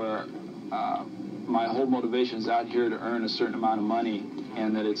come where my whole motivation is out here to earn a certain amount of money,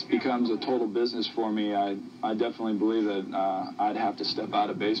 and that it becomes a total business for me, I definitely believe that I'd have to step out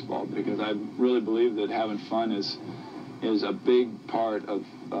of baseball, because I really believe that having fun is a big part of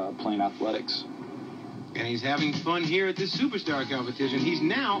playing athletics. And he's having fun here at this Superstar competition. He's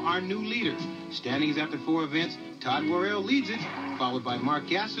now our new leader. Standings after 4 events, Todd Worrell leads it, followed by Mark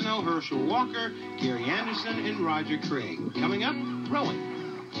Gastineau, Herschel Walker, Gary Anderson, and Roger Craig. Coming up, rowing.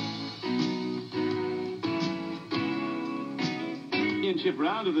 Championship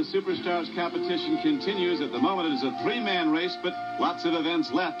round of the Superstars competition continues. At the moment, it is a 3-man race, but lots of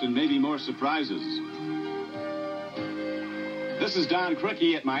events left and maybe more surprises. This is Don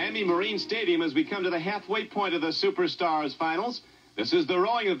Criqui at Miami Marine Stadium as we come to the halfway point of the Superstars finals. This is the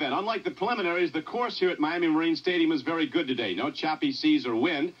rowing event. Unlike the preliminaries, the course here at Miami Marine Stadium is very good today. No choppy seas or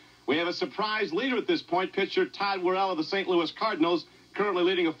wind. We have a surprise leader at this point, pitcher Todd Worrell of the St. Louis Cardinals, currently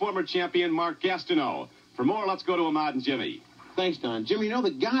leading a former champion, Mark Gastineau. For more, let's go to Ahmad and Jimmy. Thanks, Don. Jimmy, you know, the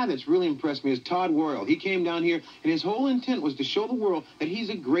guy that's really impressed me is Todd Worrell. He came down here, and his whole intent was to show the world that he's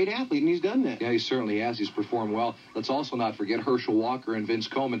a great athlete, and he's done that. Yeah, he certainly has. He's performed well. Let's also not forget Herschel Walker and Vince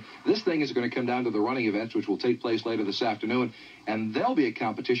Coleman. This thing is going to come down to the running events, which will take place later this afternoon, and there'll be a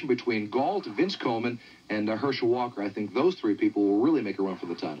competition between Gault, Vince Coleman, and Herschel Walker. I think those 3 people will really make a run for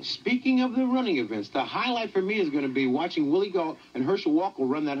the title. Speaking of the running events, the highlight for me is going to be watching Willie Gault and Herschel Walker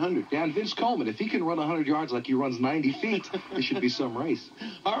run that 100. Yeah, and Vince Coleman, if he can run 100 yards like he runs 90 feet, it should be some race.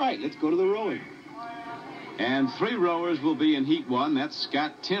 All right, let's go to the rowing. And 3 rowers will be in Heat 1. That's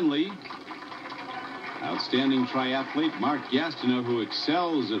Scott Tinley, outstanding triathlete. Mark Gastineau, who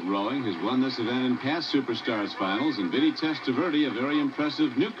excels at rowing, has won this event in past Superstars finals. And Vinny Testaverde, a very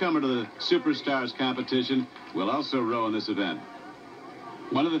impressive newcomer to the Superstars competition, will also row in this event.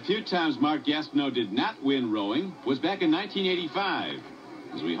 One of the few times Mark Gastineau did not win rowing was back in 1985.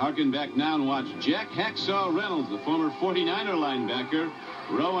 As we harken back now and watch Jack Hacksaw Reynolds, the former 49er linebacker,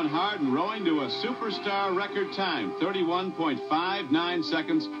 rowing hard and rowing to a Superstar record time, 31.59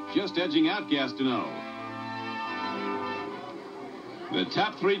 seconds, just edging out Gastineau. The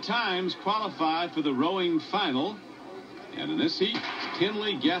top 3 times qualify for the rowing final. And in this heat,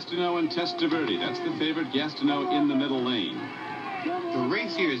 Tinley, Gastineau, and Testaverde. That's the favorite, Gastineau in the middle lane. The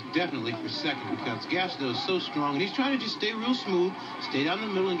race here is definitely for second because Gastineau is so strong, and he's trying to just stay real smooth, stay down the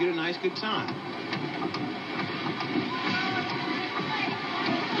middle, and get a nice, good time.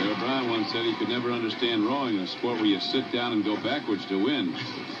 Bill Brown once said he could never understand rowing, a sport where you sit down and go backwards to win.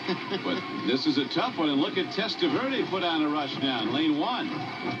 But this is a tough one, and look at Testaverde put on a rush now in lane 1.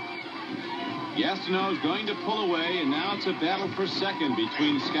 Gastineau is going to pull away, and now it's a battle for second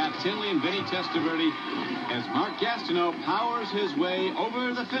between Scott Tinley and Vinny Testaverde as Mark Gastineau powers his way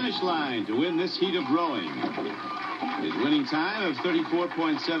over the finish line to win this heat of rowing. His winning time of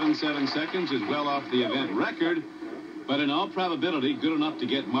 34.77 seconds is well off the event record, but in all probability good enough to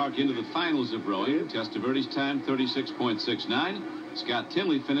get Mark into the finals of rowing. Testaverde's time, 36.69. Scott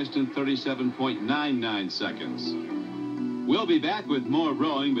Tinley finished in 37.99 seconds. We'll be back with more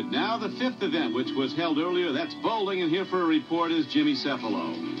rowing, but now the 5th event, which was held earlier. That's bowling, and here for a report is Jimmy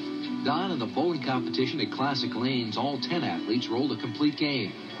Cephalo. Don, in the bowling competition at Classic Lanes, all 10 athletes rolled a complete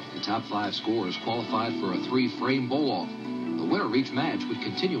game. The top 5 scorers qualified for a 3-frame bowl-off. The winner of each match would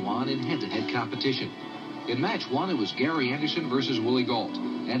continue on in head-to-head competition. In match 1, it was Gary Anderson versus Willie Gault.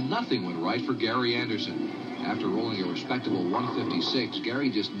 and nothing went right for Gary Anderson. After rolling a respectable 156, Gary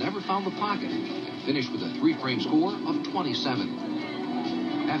just never found the pocket and finished with a 3-frame score of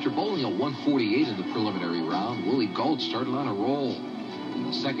 27. After bowling a 148 in the preliminary round, Willie Gault started on a roll. In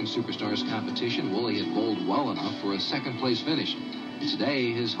the second Superstars competition, Willie had bowled well enough for a second-place finish.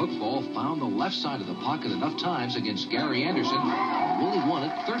 Today, his hook ball found the left side of the pocket enough times against Gary Anderson, and Willie won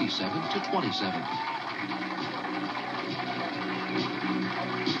it 37-27.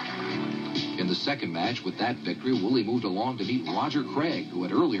 In the second match, with that victory, Willie moved along to meet Roger Craig, who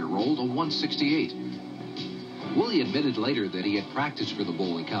had earlier rolled a 168. Willie admitted later that he had practiced for the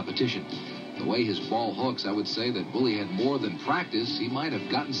bowling competition. The way his ball hooks, I would say that Willie had more than practice. He might have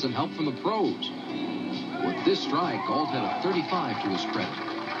gotten some help from the pros. With this strike, Gault had a 35 to his credit.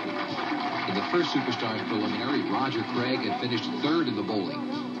 In the first Superstars preliminary, Roger Craig had finished third in the bowling.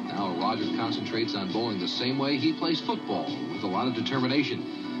 Now Roger concentrates on bowling the same way he plays football, with a lot of determination.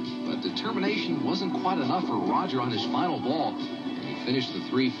 But determination wasn't quite enough for Roger on his final ball, and he finished the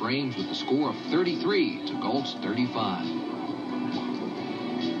 3 frames with a score of 33 to Gault's 35.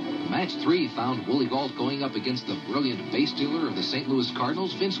 Match 3 found Willie Gault going up against the brilliant base dealer of the St. Louis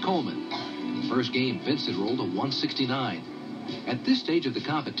Cardinals, Vince Coleman. In the first game, Vince had rolled a 169. At this stage of the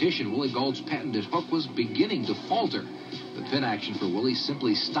competition, Willie Gault's patented hook was beginning to falter. The pin action for Willie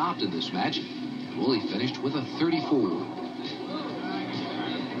simply stopped in this match, and Willie finished with a 34.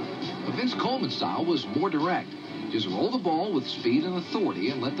 But Vince Coleman's style was more direct. Just roll the ball with speed and authority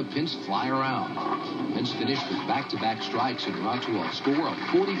and let the pins fly around. Vince finished with back-to-back strikes and got to a score of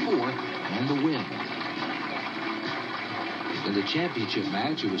 44 and the win. In the championship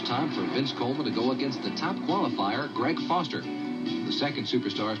match, it was time for Vince Coleman to go against the top qualifier, Greg Foster. In the second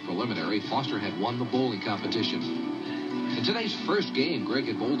Superstars preliminary, Foster had won the bowling competition. In today's first game, Greg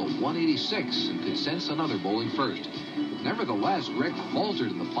had bowled a 186 and could sense another bowling first. Nevertheless, Greg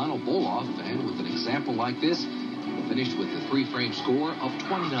faltered in the final bowl-off, and with an example like this, finished with the 3-frame score of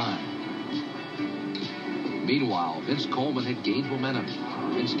 29. Meanwhile, Vince Coleman had gained momentum.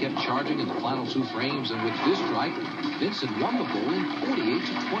 Vince kept charging in the final 2 frames, and with this strike, Vince had won the bowling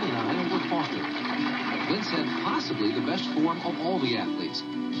 48-29 over Foster. Vince had possibly the best form of all the athletes.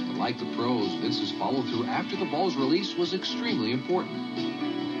 And like the pros, Vince's follow-through after the ball's release was extremely important.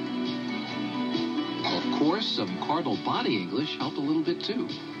 Of course, some Cardinal body English helped a little bit too.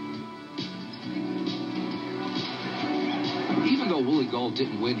 Even though Willie Gault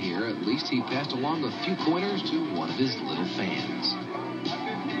didn't win here, at least he passed along a few pointers to one of his little fans.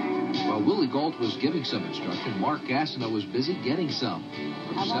 While Willie Gault was giving some instruction, Mark Gastineau was busy getting some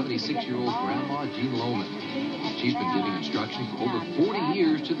from 76-year-old Grandma Jean Lohman. She's been giving instruction for over 40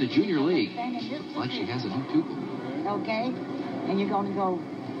 years to the Junior League. Looks like she has a new pupil. Okay, and you're going to go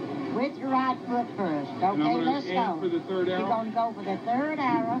with your right foot first. Okay, let's go. For the third arrow? You're going to go for the third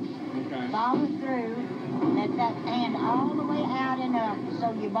arrow. Okay. Follow through. Let that hand all the way out and up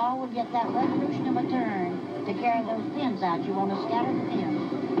so your ball will get that revolution of a turn to carry those pins out. You want to scatter the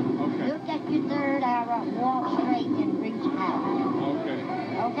pins. Okay. Look at your third arrow, walk straight and reach out. Okay.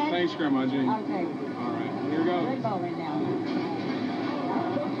 Okay? Thanks, Grandma Jean. Okay. All right, here goes. Good bowling now.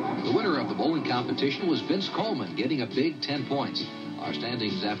 The winner of the bowling competition was Vince Coleman, getting a big 10 points. Our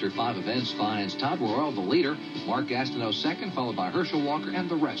standings after 5 events finds Todd Royal the leader, Mark Gastineau second, followed by Herschel Walker and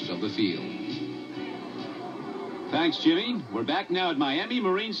the rest of the field. Thanks, Jimmy. We're back now at Miami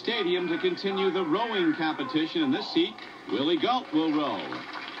Marine Stadium to continue the rowing competition. In this heat, Willie Gault will row.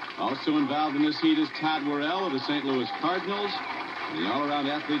 Also involved in this heat is Todd Worrell of the St. Louis Cardinals. And the all-around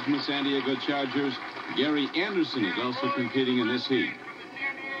athlete from the San Diego Chargers, Gary Anderson, is also competing in this heat.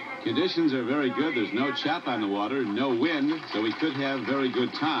 Conditions are very good. There's no chop on the water, no wind, so we could have very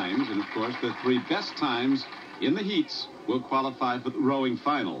good times. And, of course, the 3 best times in the heats will qualify for the rowing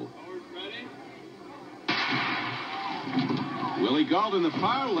final. Willie Gault in the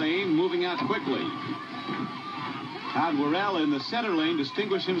far lane, moving out quickly. Todd Worrell in the center lane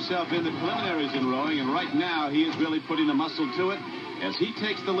distinguished himself in the preliminaries in rowing, and right now he is really putting the muscle to it as he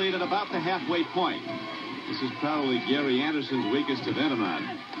takes the lead at about the halfway point. This is probably Gary Anderson's weakest event, Ahmad.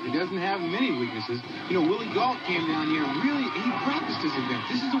 He doesn't have many weaknesses. You know, Willie Gault came down here and really, he practiced this event.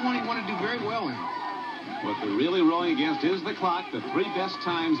 This is the one he wanted to do very well in. What they're really rowing against is the clock. The 3 best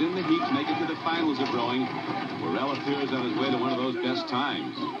times in the heat make it to the finals of rowing. Worrell appears on his way to one of those best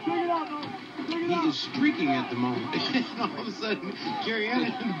times. He is streaking at the moment. And all of a sudden, Gary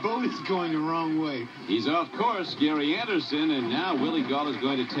Anderson's boat is going the wrong way. He's off course, Gary Anderson, and now Willie Gault is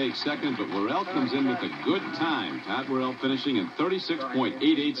going to take second, but Worrell comes in with a good time. Todd Worrell finishing in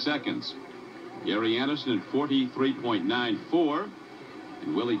 36.88 seconds. Gary Anderson at 43.94.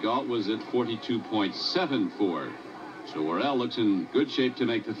 And Willie Gault was at 42.74. So Worrell looks in good shape to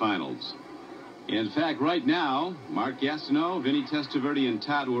make the finals. In fact, right now, Mark Gastineau, Vinny Testaverde, and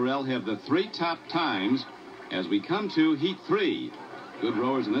Todd Worrell have the 3 top times as we come to Heat 3. Good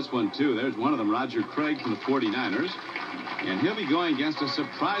rowers in this one, too. There's one of them, Roger Craig from the 49ers. And he'll be going against a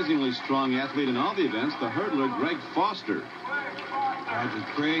surprisingly strong athlete in all the events, the hurdler, Greg Foster. Roger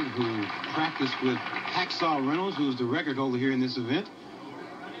Craig, who practiced with Hacksaw Reynolds, who's the record holder here in this event.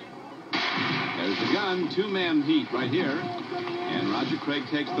 There's the gun, 2-man heat right here. And Roger Craig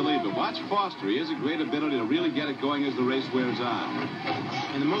takes the lead. But watch Foster. He has a great ability to really get it going as the race wears on.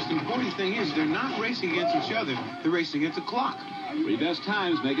 And the most important thing is they're not racing against each other. They're racing against the clock. 3 best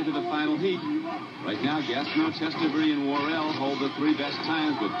times make it to the final heat. Right now, Gastineau, Testaverde, and Worrell hold the 3 best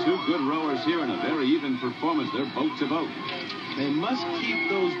times with 2 good rowers here in a very even performance. They're boat to boat. They must keep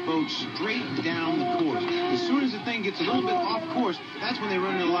those boats straight down the course. As soon as the thing gets a little bit off course, that's when they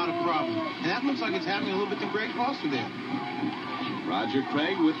run into a lot of problems. And that looks like it's happening a little bit to Greg Foster there. Roger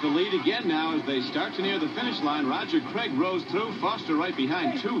Craig with the lead again now as they start to near the finish line. Roger Craig rows through. Foster right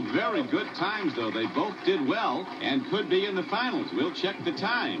behind. 2 very good times, though. They both did well and could be in the finals. We'll check the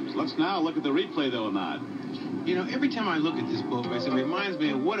times. Let's now look at the replay, though, Ahmad. You know, every time I look at this boat race, it reminds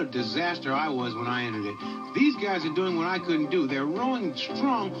me of what a disaster I was when I entered it. These guys are doing what I couldn't do. They're rowing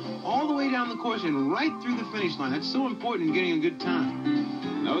strong all the way down the course and right through the finish line. That's so important in getting a good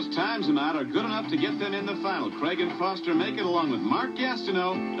time. Those times, Ahmad, are good enough to get them in the final. Craig and Foster make it along with Mark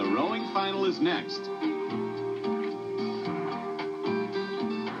Gastineau. The rowing final is next.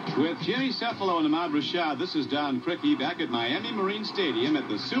 With Jimmy Cefalo and Ahmad Rashad, this is Don Crickey back at Miami Marine Stadium at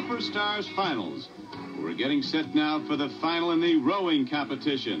the Superstars Finals. We're getting set now for the final in the rowing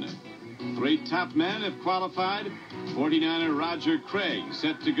competition. 3 top men have qualified. 49er Roger Craig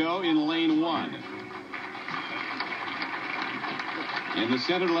set to go in lane 1. In the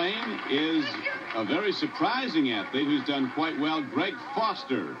center lane is a very surprising athlete who's done quite well, Greg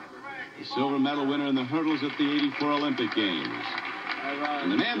Foster, the silver medal winner in the hurdles at the '84 Olympic Games.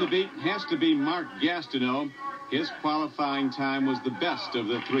 And the man to beat has to be Mark Gastineau. His qualifying time was the best of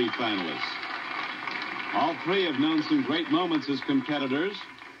the 3 finalists. All 3 have known some great moments as competitors.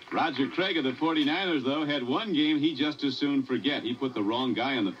 Roger Craig of the 49ers, though, had one game he just as soon forget. He put the wrong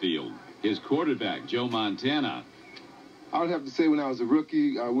guy on the field. His quarterback, Joe Montana. I would have to say when I was a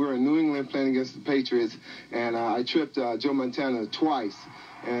rookie, we were in New England playing against the Patriots, and I tripped Joe Montana twice.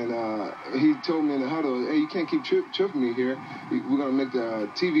 And he told me in the huddle, hey, you can't keep tripping me here. We're going to make the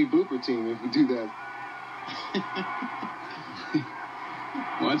TV blooper team if we do that.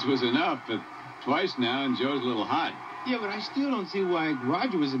 Once was enough, but twice now, and Joe's a little hot. Yeah, but I still don't see why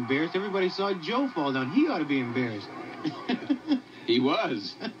Roger was embarrassed. Everybody saw Joe fall down. He ought to be embarrassed. He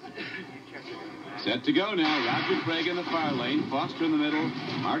was. Set to go now. Roger Craig in the far lane, Foster in the middle,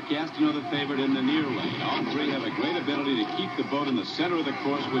 Mark Gastineau the favorite in the near lane. All 3 have a great ability to keep the boat in the center of the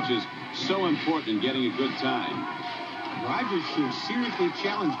course, which is so important in getting a good time. Roger should seriously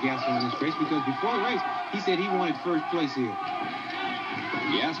challenge Gastineau in this race because before the race, he said he wanted first place here.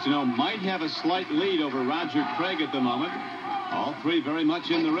 Gastineau might have a slight lead over Roger Craig at the moment. All 3 very much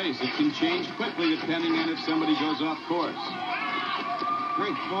in the race. It can change quickly depending on if somebody goes off course.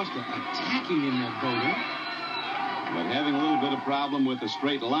 Greg Foster attacking in that boat, huh? But having a little bit of problem with the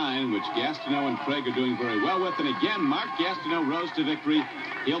straight line, which Gastineau and Craig are doing very well with. And again, Mark Gastineau rose to victory.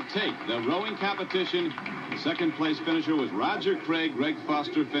 He'll take the rowing competition. The second place finisher was Roger Craig. Greg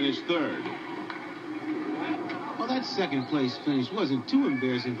Foster finished 3rd. Well, that second place finish wasn't too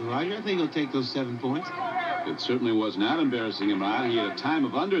embarrassing for Roger. I think he'll take those 7 points. It certainly was not embarrassing him, Rod. He had a time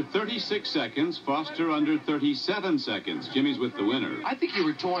of under 36 seconds. Foster under 37 seconds. Jimmy's with the winner. I think you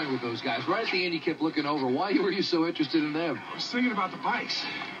were toying with those guys. Right at the end, you kept looking over. Why were you so interested in them? I was thinking about the bikes.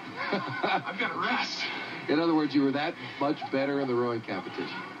 I've got to rest. In other words, you were that much better in the rowing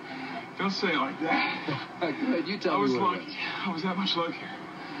competition. Don't say it like that. Good. You tell me. I was lucky. I was that much luckier.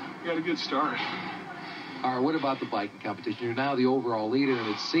 I got a good start. All right, what about the biking competition? You're now the overall leader, and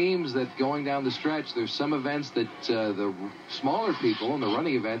it seems that going down the stretch, there's some events that the smaller people in the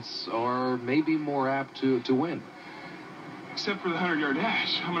running events are maybe more apt to win. Except for the 100-yard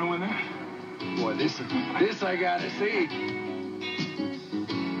dash. I'm going to win that. Boy, this I got to see.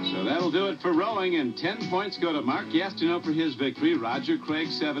 So that'll do it for rowing, and 10 points go to Mark Gastineau for his victory. Roger Craig,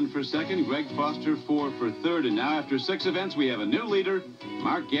 7 for second. Greg Foster, 4 for third. And now after 6 events, we have a new leader,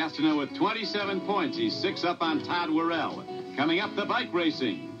 Mark Gastineau with 27 points. He's 6 up on Todd Worrell. Coming up, the bike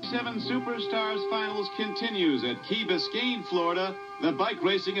racing. 7 Superstars Finals continues at Key Biscayne, Florida. The bike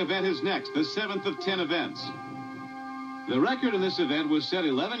racing event is next, the 7th of 10 events. The record in this event was set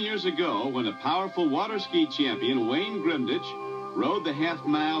 11 years ago when a powerful water ski champion, Wayne Grimdich, rode the half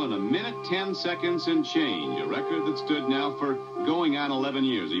mile in 1 minute 10 seconds and change, a record that stood now for going on 11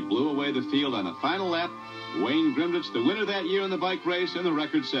 years. He blew away the field on the final lap. Wayne Grimdich, the winner that year in the bike race and the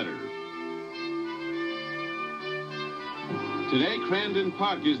record setter. Today, Crandon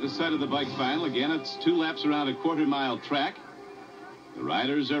Park is the site of the bike final. Again, it's 2 laps around a quarter-mile track. The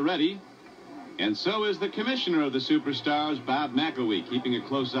riders are ready, and so is the commissioner of the Superstars, Bob McElwee, keeping a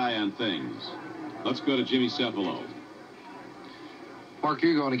close eye on things. Let's go to Jimmy Cephalo. Mark,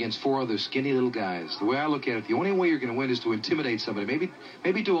 you're going against 4 other skinny little guys. The way I look at it, the only way you're going to win is to intimidate somebody.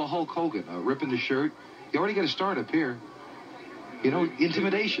 Maybe do a Hulk Hogan, ripping the shirt. You already got to start up here. You know,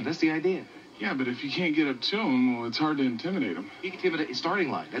 intimidation, that's the idea. Yeah, but if you can't get up to him, well, it's hard to intimidate him. You can intimidate starting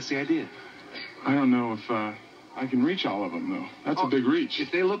line. That's the idea. I don't know if I can reach all of them, though. That's a big reach.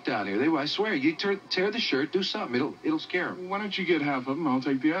 If they look down here, I swear, you tear the shirt, do something. It'll scare them. Why don't you get half of them? I'll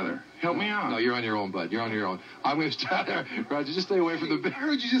take the other. Help me out. No, you're on your own, bud. You're on your own. I'm going to stop there. Roger, just stay away from the... I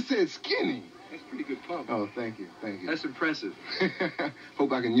heard you just said skinny. That's pretty good pump. Oh, thank you. Thank you. That's impressive.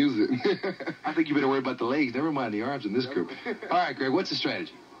 Hope I can use it. I think you better worry about the legs. Never mind the arms in this group. All right, Greg, what's the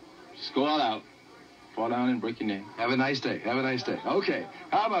strategy? Just go all out. Fall down and break your name. Have a nice day. Have a nice day. Okay.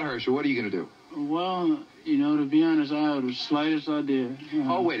 How about Herschel? What are you going to do? Well, you know, to be honest, I have the slightest idea.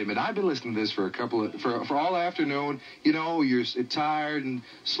 Oh, wait a minute. I've been listening to this for for all afternoon. You know, you're tired and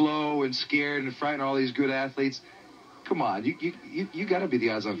slow and scared and frightened all these good athletes. Come on, you got to be the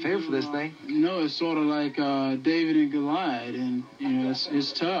odds-on favorite for this thing. You know, it's sort of like David and Goliath, and you know,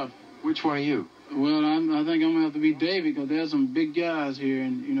 it's tough. Which one are you? Well, I think I'm gonna have to be David because there's some big guys here,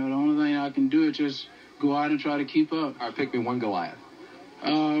 and you know, the only thing I can do is just go out and try to keep up. All right, pick me one Goliath.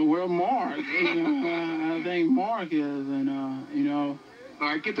 Well, Mark. You know, I think Mark is, and you know. All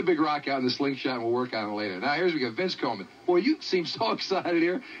right, get the big rock out in the slingshot, and we'll work on it later. Now, here's we got Vince Coleman. Boy, you seem so excited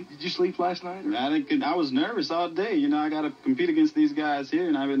here. Did you sleep last night? I was nervous all day. You know, I got to compete against these guys here,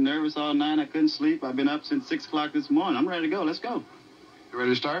 and I've been nervous all night. I couldn't sleep. I've been up since 6 o'clock this morning. I'm ready to go. Let's go. You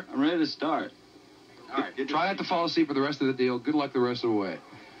ready to start? I'm ready to start. All right, try not to fall asleep for the rest of the deal. Good luck the rest of the way.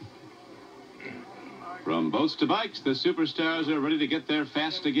 From boats to bikes, the Superstars are ready to get there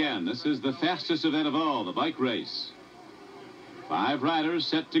fast again. This is the fastest event of all, the bike race. 5 riders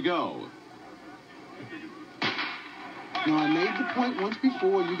set to go. Now, I made the point once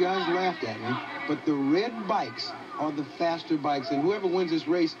before, you guys laughed at me, but the red bikes are the faster bikes, and whoever wins this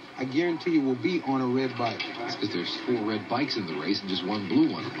race, I guarantee you will be on a red bike. That's because there's 4 red bikes in the race and just 1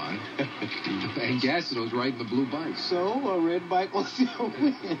 blue one of mine. And Gastineau's riding the blue bike. So, a red bike will still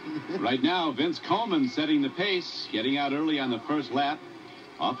win. Right now, Vince Coleman setting the pace, getting out early on the first lap.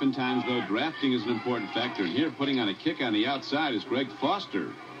 Oftentimes, though, drafting is an important factor. And here, putting on a kick on the outside is Greg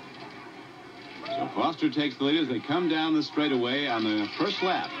Foster. So Foster takes the lead as they come down the straightaway on the first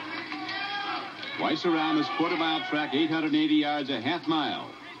lap. Twice around this quarter-mile track, 880 yards, a half mile.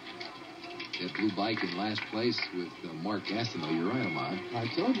 That blue bike in last place with Mark Gastineau. You're right, Ahmad. I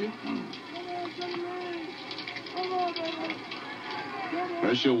told you.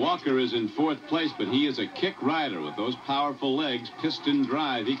 Herschel Walker is in 4th place, but he is a kick rider with those powerful legs, piston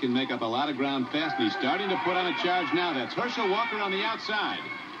drive. He can make up a lot of ground fast, and he's starting to put on a charge now. That's Herschel Walker on the outside.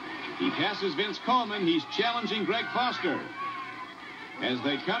 He passes Vince Coleman. He's challenging Greg Foster. As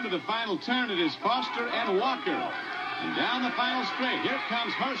they come to the final turn, it is Foster and Walker. And down the final straight, here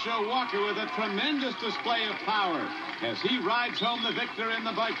comes Herschel Walker with a tremendous display of power as he rides home the victor in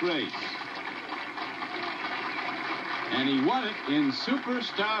the bike race. And he won it in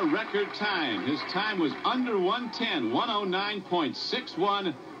Superstar record time. His time was under 110,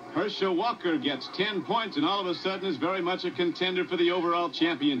 109.61. Herschel Walker gets 10 points, and all of a sudden is very much a contender for the overall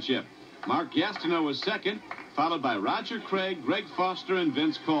championship. Mark Gastineau was second, followed by Roger Craig, Greg Foster, and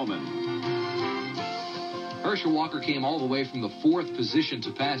Vince Coleman. Herschel Walker came all the way from the 4th position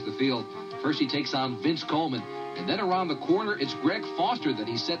to pass the field. First he takes on Vince Coleman, and then around the corner, it's Greg Foster that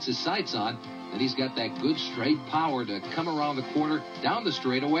he sets his sights on. And he's got that good straight power to come around the corner, down the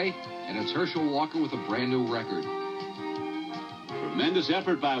straightaway, and it's Herschel Walker with a brand new record. Tremendous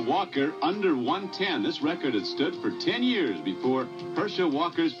effort by Walker, under 110. This record had stood for 10 years before Herschel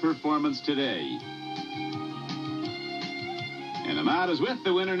Walker's performance today. And Ahmad is with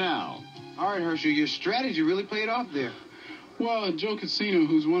the winner now. All right, Herschel, your strategy really paid off there. Well, Joe Casino,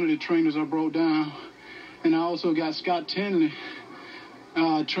 who's one of the trainers I brought down, and I also got Scott Tinley,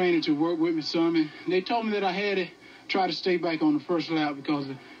 trainer to work with me some, and they told me that I had to try to stay back on the first lap because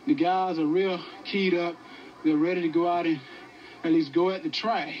the guys are real keyed up. They're ready to go out and at least go at the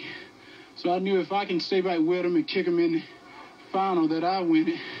track. So I knew if I can stay back with them and kick them in the final that I win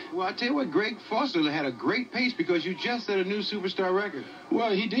it. Well, I tell you what, Greg Foster had a great pace because you just set a new Superstar record.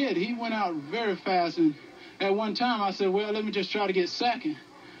 Well, he did. He went out very fast, and at one time I said, well, let me just try to get second.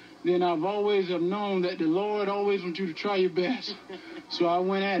 Then I've always have known that the Lord always wants you to try your best. So I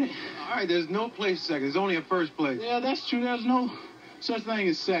went at it. All right, there's no place second. There's only a first place. Yeah, that's true. There's no such thing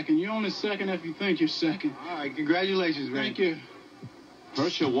as second. You're only second if you think you're second. All right, congratulations, man. Thank you.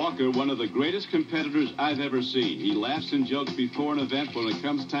 Herschel Walker, one of the greatest competitors I've ever seen. He laughs and jokes before an event. When it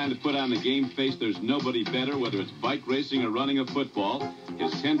comes time to put on the game face, there's nobody better, whether it's bike racing or running a football.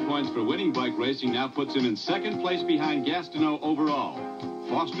 His 10 points for winning bike racing now puts him in second place behind Gastineau overall.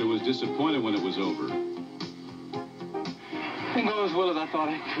 Foster was disappointed when it was over. Didn't go as well as I thought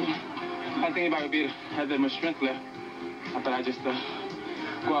I could. I think anybody would have that much strength left. I thought I'd just go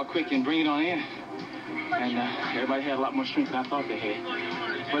out quick and bring it on in. And everybody had a lot more strength than I thought they had.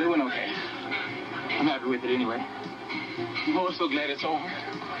 But it went okay. I'm happy with it anyway. Oh, I'm so glad it's over.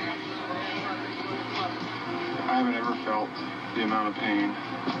 I haven't ever felt the amount of pain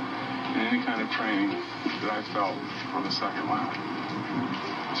in any kind of training that I felt on the second lap.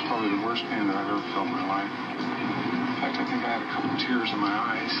 It's probably the worst pain that I've ever felt in my life. In fact, I think I had a couple tears in my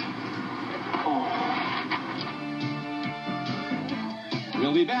eyes. Oh.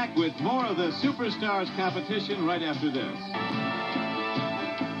 We'll be back with more of the Superstars competition right after this.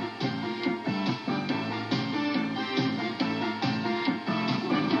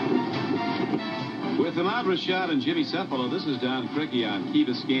 With Ahmad Rashad and Jimmy Cephalo, this is Don Cricky on Key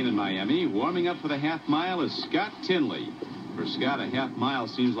Biscayne in Miami. Warming up for the half mile is Scott Tinley. For Scott, a half mile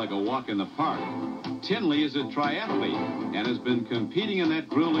seems like a walk in the park. Tinley is a triathlete and has been competing in that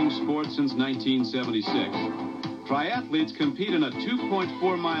grueling sport since 1976. Triathletes compete in a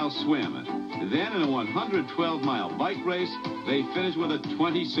 2.4-mile swim. Then in a 112-mile bike race, they finish with a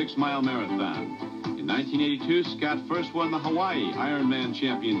 26-mile marathon. In 1982, Scott first won the Hawaii Ironman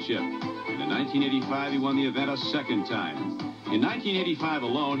Championship. And in 1985, he won the event a second time. In 1985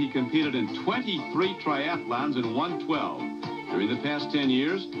 alone, he competed in 23 triathlons and won 12. During the past 10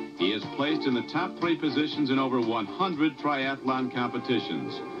 years, he has placed in the top 3 positions in over 100 triathlon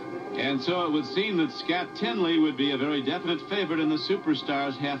competitions. And so it would seem that Scott Tinley would be a very definite favorite in the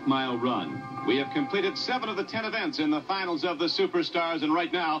Superstars half-mile run. We have completed 7 of the 10 events in the finals of the Superstars, and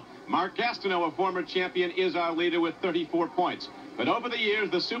right now, Mark Gastineau, a former champion, is our leader with 34 points. But over the years,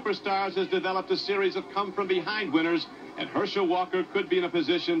 the Superstars has developed a series of come-from-behind winners, and Herschel Walker could be in a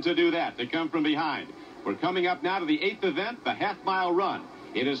position to do that, to come from behind. We're coming up now to the 8th event, the half-mile run.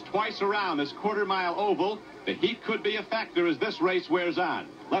 It is twice around this quarter-mile oval. The heat could be a factor as this race wears on.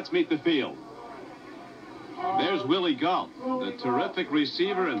 Let's meet the field. There's Willie Galt, the terrific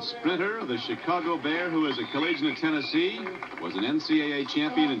receiver and sprinter, the Chicago Bear, who is a collegian at Tennessee, was an NCAA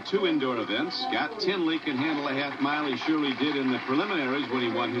champion in 2 indoor events. Scott Tinley can handle a half mile. He surely did in the preliminaries when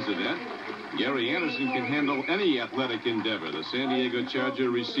he won his event. Gary Anderson can handle any athletic endeavor, the San Diego Charger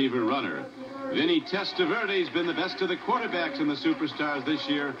receiver runner. Vinny Testaverde's been the best of the quarterbacks in the Superstars this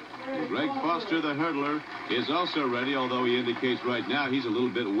year. Greg Foster, the hurdler, is also ready, although he indicates right now he's a little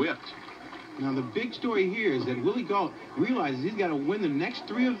bit whipped. Now, the big story here is that Willie Galt realizes he's got to win the next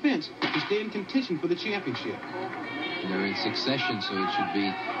 3 events to stay in contention for the championship. They're in succession, so it should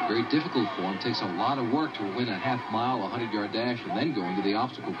be very difficult for him. It takes a lot of work to win a half mile, a 100-yard dash, and then go into the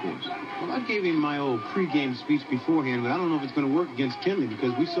obstacle course. Well, I gave him my old pregame speech beforehand, but I don't know if it's going to work against Tinley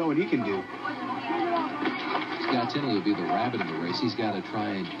because we saw what he can do. Scott Tinley will be the rabbit in the race. He's got to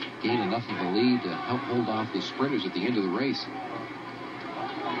try and gain enough of a lead to help hold off the sprinters at the end of the race.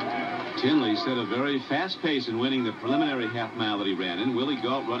 Tinley set a very fast pace in winning the preliminary half mile that he ran in. Willie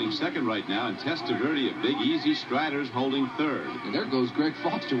Galt running second right now, and Testaverde, a big, easy striders, holding third. And there goes Greg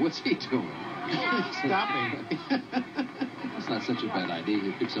Foster. What's he doing? Stopping. That's not such a bad idea.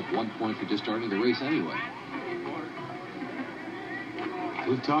 He picks up 1 point for just starting the race anyway.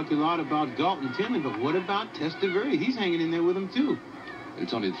 We've talked a lot about Galt and Tinley, but what about Testaverde? He's hanging in there with him, too.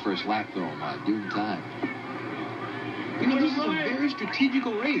 It's only the first lap, though, due time. You know, this is a very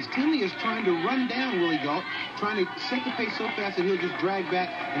strategical race. Tinley is trying to run down Willie Galt, trying to set the pace so fast that he'll just drag back,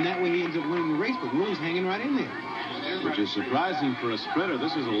 and that way he ends up winning the race, but Willie's hanging right in there. Which is surprising for a sprinter.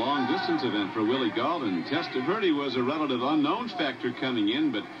 This is a long-distance event for Willie Galt, and Testaverde was a relative unknown factor coming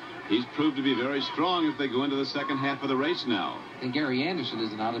in, but he's proved to be very strong if they go into the second half of the race now. And Gary Anderson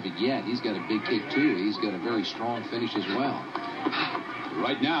isn't out of it yet. He's got a big kick, too. He's got a very strong finish as well.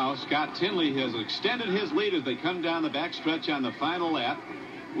 Right now, Scott Tinley has extended his lead as they come down the backstretch on the final lap.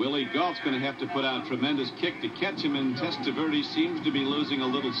 Willie Galt's going to have to put out a tremendous kick to catch him, and Testaverde seems to be losing a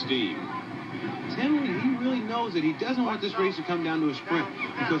little steam. Tinley, he really knows that he doesn't want this race to come down to a sprint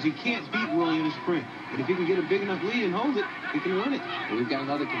because he can't beat Willie in a sprint. But if he can get a big enough lead and hold it, he can win it. Well, we've got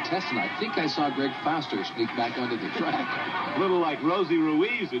another contestant. I think I saw Greg Foster sneak back onto the track. A little like Rosie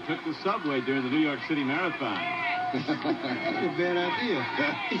Ruiz, who took the subway during the New York City Marathon. That's a bad idea.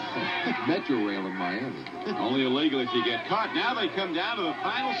 Metro rail in Miami. Only illegal if you get caught. Now they come down to the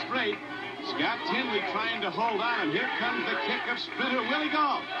final straight. Scott Tinley trying to hold on, and here comes the kick of sprinter Willie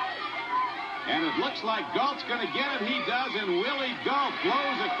Gault. And it looks like Gault's going to get it. He does, and Willie Gault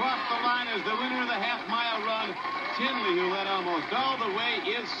blows across the line as the winner of the half-mile run. Tinley, who led almost all the way,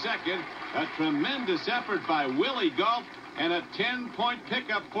 is second. A tremendous effort by Willie Gault, and a 10-point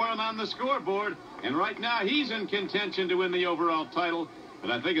pickup for him on the scoreboard. And right now, he's in contention to win the overall title.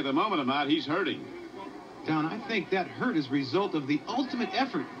 But I think at the moment, Ahmad, he's hurting. Don, I think that hurt as a result of the ultimate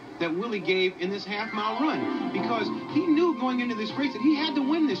effort that Willie gave in this half-mile run, because he knew going into this race that he had to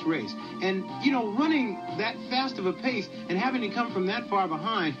win this race. And, you know, running that fast of a pace and having to come from that far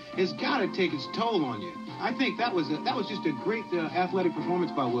behind has got to take its toll on you. I think that was just a great athletic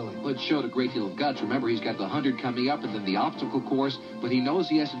performance by Willie. Well, it showed a great deal of guts. Remember, he's got the 100 coming up and then the obstacle course, but he knows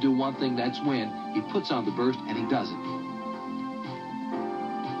he has to do one thing, that's win. He puts on the burst, and he does it.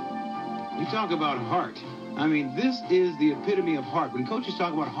 You talk about heart. I mean, this is the epitome of heart. When coaches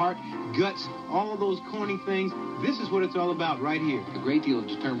talk about heart, guts, all those corny things, this is what it's all about right here. A great deal of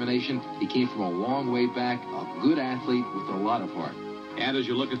determination. He came from a long way back, a good athlete with a lot of heart. And as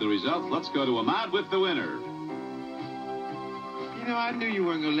you look at the results, let's go to Ahmad with the winner. You know, I knew you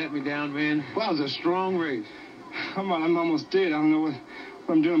weren't going to let me down, man. Well, it was a strong race. I'm almost dead. I don't know what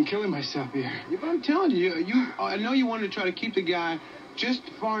I'm doing. I'm killing myself here. Yeah, but I'm telling you, I know you wanted to try to keep the guy just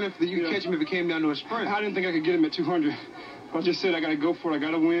far enough that you could catch him if it came down to a sprint. I didn't think I could get him at 200. I just said I got to go for it. I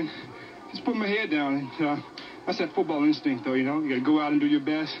got to win. Just put my head down. And, that's that football instinct, though, you know. You got to go out and do your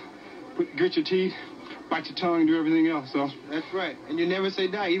best. Grit your teeth, bite your tongue, and do everything else. So that's right. And you never say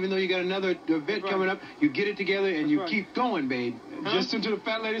die. Even though you got another event coming up, you get it together and you keep going, babe. Huh? Just until the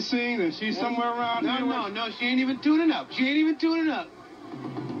fat lady sings and she's somewhere around here. No, she ain't even tuning up. She ain't even tuning up.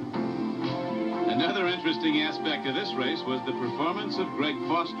 Another interesting aspect of this race was the performance of Greg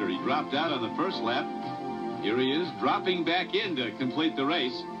Foster. He dropped out on the first lap. Here he is, dropping back in to complete the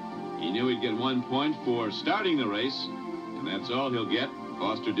race. He knew he'd get 1 point for starting the race, and that's all he'll get.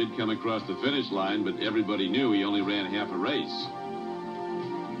 Foster did come across the finish line, but everybody knew he only ran half a race.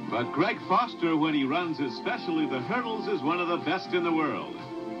 But Greg Foster, when he runs especially the hurdles, is one of the best in the world.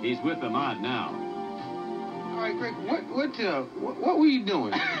 He's with Ahmad now. All right, Greg, what were you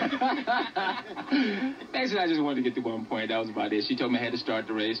doing? Basically, I just wanted to get to 1 point. That was about it. She told me I had to start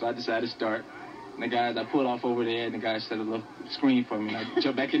the race, so I decided to start. And the guys, I pulled off over there, and the guys set a little screen for me. I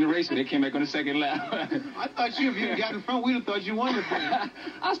jumped back in the race, but they came back on the second lap. I thought if you had gotten in front, we'd have thought you won the thing.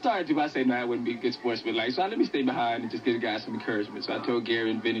 I started to, but I said, no, I wouldn't be a good sportsman. So let me stay behind and just give the guys some encouragement. So I told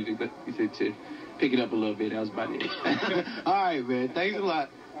Gary and Vinny to pick it up a little bit. That was about it. All right, man. Thanks a lot.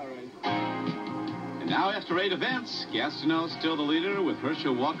 All right. And now, after 8 events, Gastineau still the leader with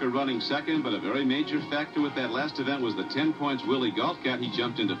Herschel Walker running second, but a very major factor with that last event was the 10 points Willie Gault got. He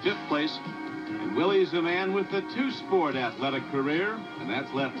jumped into 5th place. And Willie's a man with a two-sport athletic career, and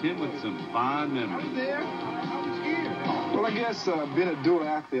that's left him with some fond memories. Well, I guess being a dual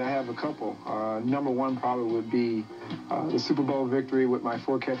athlete, I have a couple. Number one probably would be the Super Bowl victory with my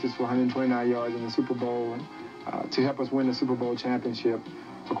 4 catches for 129 yards in the Super Bowl to help us win the Super Bowl championship.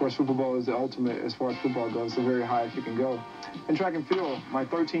 Of course, Super Bowl is the ultimate as far as football goes, the very highest you can go. In track and field, my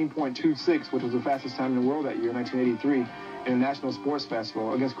 13.26, which was the fastest time in the world that year, 1983, in a national sports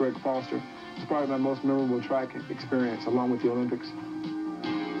festival against Greg Foster. It's probably my most memorable track experience, along with the Olympics.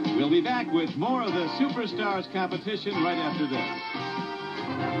 We'll be back with more of the Superstars competition right after this.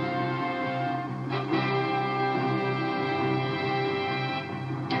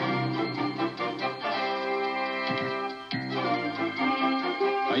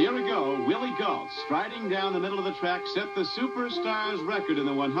 A year ago, Willie Gault, striding down the middle of the track, set the Superstars record in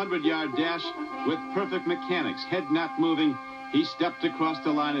the 100-yard dash with perfect mechanics, head not moving. He stepped across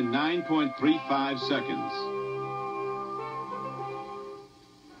the line in 9.35 seconds.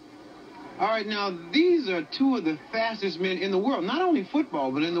 All right, now, these are two of the fastest men in the world. Not only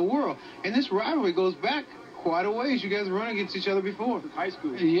football, but in the world. And this rivalry goes back quite a ways. You guys run against each other before. High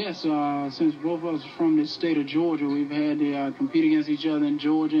school. Yes, since both of us are from the state of Georgia, we've had to compete against each other in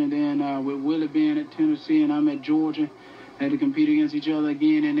Georgia. And then with Willie being at Tennessee and I'm at Georgia, had to compete against each other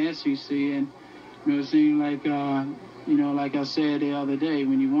again in the SEC. And it seemed like You know, like I said the other day,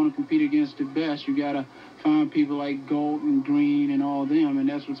 when you want to compete against the best, you got to find people like Gold and Green and all them, and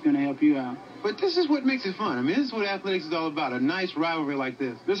that's what's going to help you out. But this is what makes it fun. I mean, this is what athletics is all about, a nice rivalry like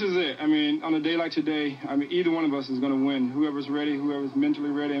this. This is it. I mean, on a day like today, I mean, either one of us is going to win. Whoever's ready, whoever's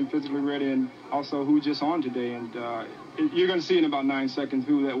mentally ready and physically ready, and also who's just on today. And you're going to see in about 9 seconds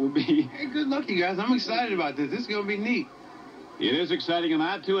who that will be. Hey, good luck, you guys. I'm excited about this. This is going to be neat. It is exciting,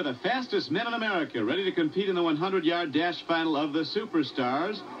 and two of the fastest men in America ready to compete in the 100-yard dash final of the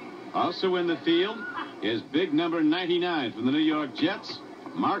Superstars. Also in the field is big number 99 from the New York Jets,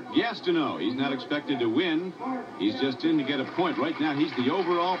 Mark Gastineau. He's not expected to win. He's just in to get a point. Right now, he's the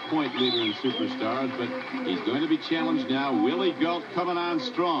overall point leader in Superstars, but he's going to be challenged now. Willie Galt coming on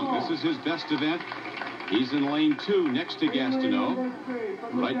strong. This is his best event. He's in lane 2 next to Gastineau.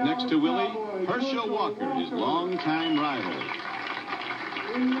 Right next to Willie, Herschel Walker, his longtime rival.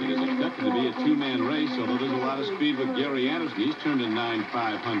 It is expected to be a two-man race, although there's a lot of speed with Gary Anderson. He's turned in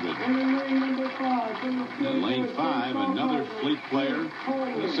 9,500. In lane 5, another fleet player,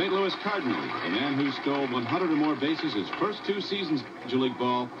 the St. Louis Cardinals, the man who stole 100 or more bases his first 2 seasons in Major League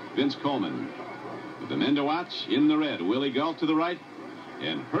Ball, Vince Coleman. With the men to watch, in the red, Willie Galt to the right,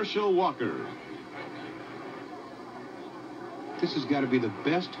 and Herschel Walker. This has got to be the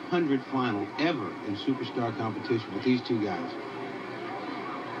best 100 final ever in Superstar competition with these two guys.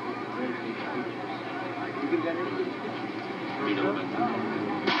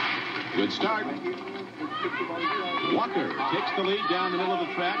 Good start. Walker takes the lead down the middle of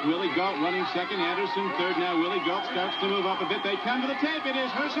the track. Willie Galt running second. Anderson third. Now Willie Galt starts to move up a bit. They come to the tape. It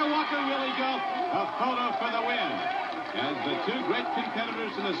is Herschel Walker, Willie Galt. A photo for the win. As the two great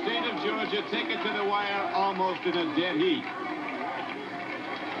competitors in the state of Georgia take it to the wire almost in a dead heat.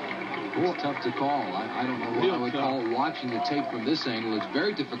 It's tough to call. I don't know what I would call watching the tape from this angle. It's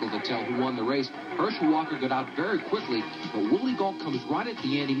very difficult to tell who won the race. Herschel Walker got out very quickly, but Willie Galt comes right at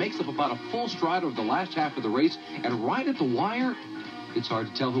the end. He makes up about a full stride over the last half of the race, and right at the wire, it's hard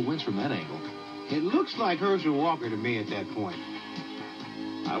to tell who wins from that angle. It looks like Herschel Walker to me at that point.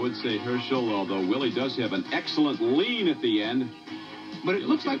 I would say Herschel, although Willie does have an excellent lean at the end. But it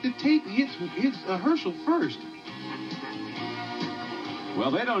looks like the tape hits Herschel first. Well,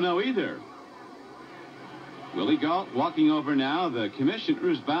 they don't know either. Willie Galt walking over now. The commissioner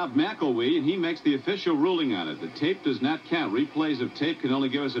is Bob McElwee, and he makes the official ruling on it. The tape does not count. Replays of tape can only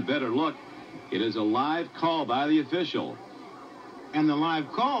give us a better look. It is a live call by the official. And the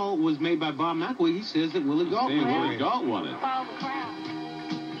live call was made by Bob McElwee. He says that Willie Galt won it. Willie Galt won it.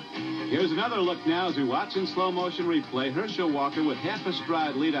 Here's another look now as we watch in slow motion replay. Herschel Walker with half a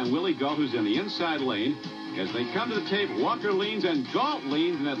stride lead on Willie Galt, who's in the inside lane. As they come to the tape, Walker leans and Galt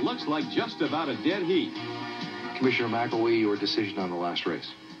leans, and it looks like just about a dead heat. Commissioner McElwee, your decision on the last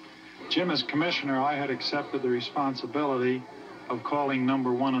race. Jim, as commissioner, I had accepted the responsibility of calling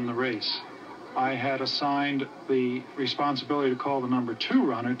number 1 in the race. I had assigned the responsibility to call the number 2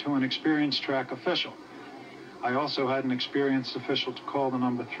 runner to an experienced track official. I also had an experienced official to call the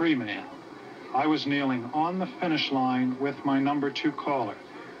number 3 man. I was kneeling on the finish line with my number 2 caller.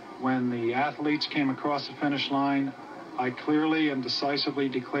 When the athletes came across the finish line, I clearly and decisively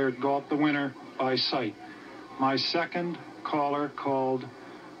declared Galt the winner by sight. My second caller called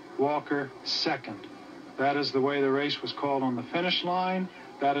Walker second. That is the way the race was called on the finish line.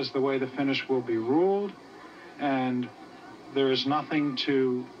 That is the way the finish will be ruled. And there is nothing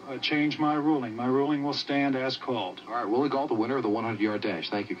to change my ruling. My ruling will stand as called. All right, Willie Galt, the winner of the 100-yard dash.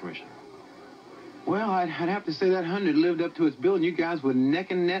 Thank you, Commissioner. Well, I'd have to say that 100 lived up to its bill, and you guys were neck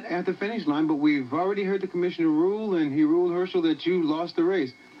and neck at the finish line, but we've already heard the commissioner rule, and he ruled, Herschel, that you lost the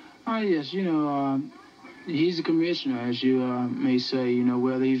race. Oh, yes, you know, he's a commissioner, as you may say. You know,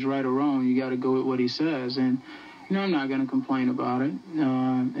 whether he's right or wrong, you got to go with what he says, and, you know, I'm not going to complain about it.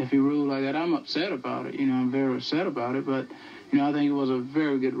 If he ruled like that, I'm upset about it. You know, I'm very upset about it, but, you know, I think it was a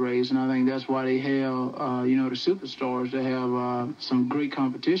very good race, and I think that's why they held, you know, the Superstars to have some great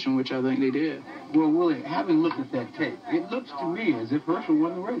competition, which I think they did. Well, Willie, having looked at that tape, it looks to me as if Herschel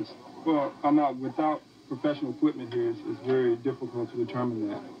won the race. Well, I'm not without professional equipment here. It's very difficult to determine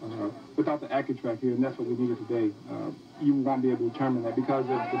that. Without the AccuTrack here, and that's what we needed today, you won't be able to determine that because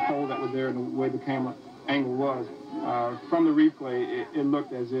of the pole that was there and the way the camera angle was. From the replay, it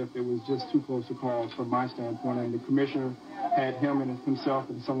looked as if it was just too close to call from my standpoint, and the commissioner had him and himself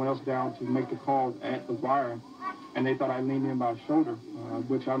and someone else down to make the calls at the wire, and they thought I leaned in by a shoulder,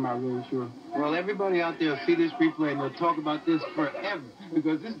 which I'm not really sure. Well, everybody out there will see this replay, and they'll talk about this forever,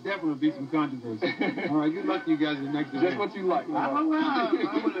 because this definitely will be some controversy. All right, good luck to you guys in the next event. Just what you like. I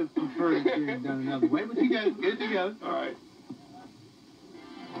would have preferred it done another way, but you guys get it together. All right.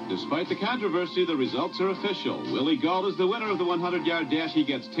 Despite the controversy, the results are official. Willie Gault is the winner of the 100-yard dash. He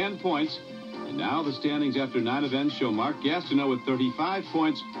gets 10 points. And now the standings after 9 events show Mark Gastineau with 35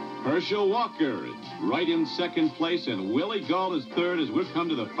 points. Herschel Walker right in second place, and Willie Gault is third as we've come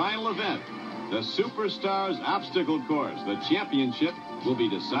to the final event, the Superstars Obstacle Course. The championship will be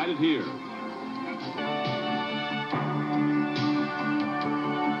decided here.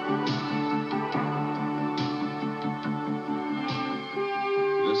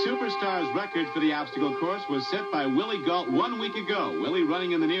 The Superstars record for the obstacle course was set by Willie Gault 1 week ago. Willie,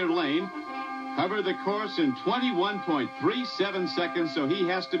 running in the near lane, covered the course in 21.37 seconds, so he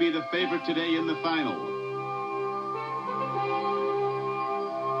has to be the favorite today in the final.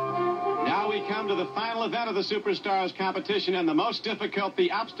 Now we come to the final event of the Superstars competition, and the most difficult,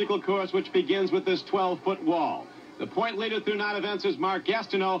 the obstacle course, which begins with this 12-foot wall. The point leader through 9 events is Mark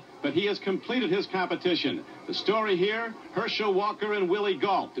Gastineau, but he has completed his competition. The story here, Herschel Walker and Willie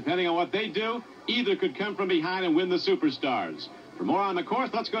Gault. Depending on what they do, either could come from behind and win the Superstars. For more on the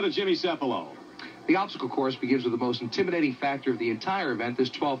course, let's go to Jimmy Cephalo. The obstacle course begins with the most intimidating factor of the entire event, this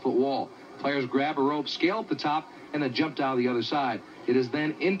 12-foot wall. Players grab a rope, scale up the top, and then jump down the other side. It is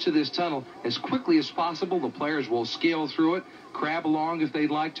then into this tunnel as quickly as possible. The players will scale through it, crab along if they'd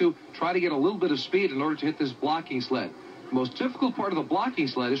like to, try to get a little bit of speed in order to hit this blocking sled. The most difficult part of the blocking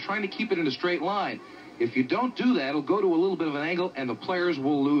sled is trying to keep it in a straight line. If you don't do that, it'll go to a little bit of an angle, and the players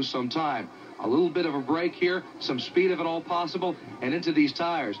will lose some time. A little bit of a break here, some speed if at all possible, and into these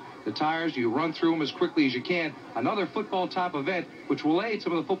tires. The tires, you run through them as quickly as you can. Another football-type event, which will aid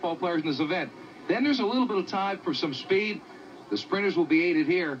some of the football players in this event. Then there's a little bit of time for some speed. The sprinters will be aided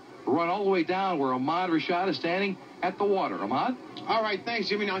here. Run all the way down where Ahmad Rashad is standing at the water. Ahmad? All right, thanks,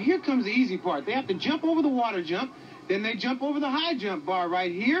 Jimmy. Now, here comes the easy part. They have to jump over the water jump. Then they jump over the high jump bar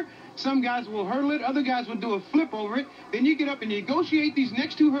right here. Some guys will hurdle it. Other guys will do a flip over it. Then you get up and negotiate these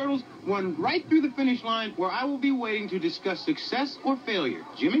next 2 hurdles, one right through the finish line, where I will be waiting to discuss success or failure.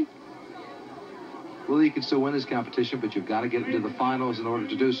 Jimmy? Well, you can still win this competition, but you've got to get into the finals in order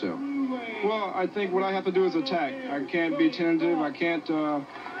to do so. Well, I think what I have to do is attack. I can't be tentative. I can't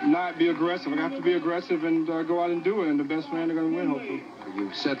not be aggressive. I have to be aggressive and go out and do it, and the best man are going to win, hopefully.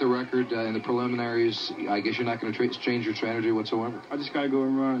 You've set the record in the preliminaries. I guess you're not going to change your strategy whatsoever. I just got to go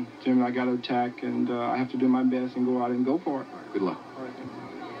and run, Jimmy. I got to attack, and I have to do my best and go out and go for it. Good luck. All right.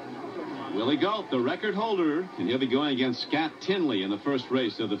 Willie Gault, the record holder, and he'll be going against Scott Tinley in the first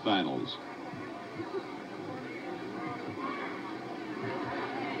race of the finals.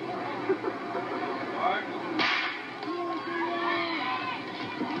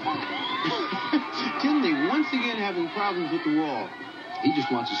 Tinley once again having problems with the wall. He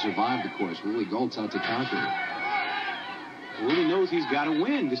just wants to survive the course. Willie Gault's out to conquer it. Willie knows he's got to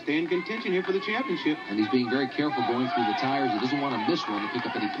win to stay in contention here for the championship. And he's being very careful going through the tires. He doesn't want to miss one to pick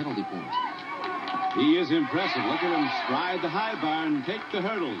up any penalty points. He is impressive. Look at him stride the high bar and take the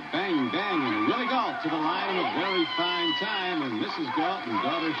hurdles. Bang, bang, and Willie Gault to the line in a very fine time. And Mrs. Gault and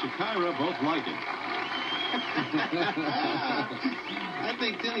daughter Shakira both like it. I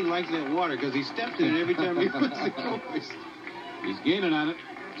think Tinley likes that water because he steps in it every time he puts the course. He's gaining on it.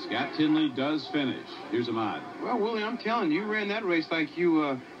 Scott Tinley does finish. Here's Ahmad. Well, Willie, I'm telling you, you ran that race like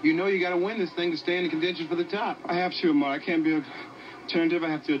you know you got to win this thing to stay in the contention for the top. I have to, Ahmad. I can't be tentative. I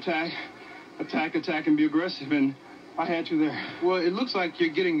have to attack, and be aggressive, and I had to there. Well, it looks like you're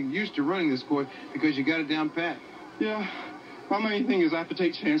getting used to running this course because you got it down pat. Yeah. My main thing is I have to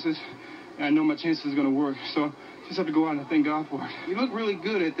take chances, and I know my chances are going to work, so just have to go out and thank God for it. You look really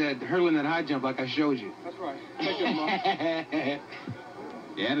good at that hurdling that high jump like I showed you. That's right. Thank you, Ahmad.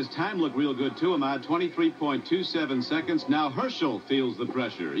 And his time looked real good, too, Ahmad. 23.27 seconds. Now Herschel feels the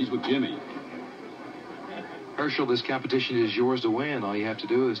pressure. He's with Jimmy. Herschel, this competition is yours to win. All you have to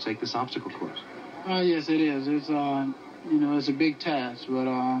do is take this obstacle course. Yes, it is. It's, it's a big task, but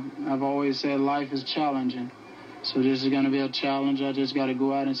I've always said life is challenging. So this is going to be a challenge. I just got to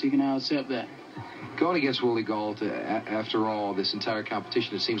go out and see can I accept that. Going against Willie Gault, after all, this entire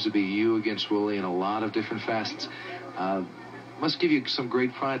competition, it seems to be you against Willie in a lot of different facets. Must give you some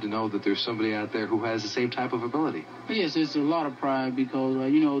great pride to know that there's somebody out there who has the same type of ability. Yes, it's a lot of pride because,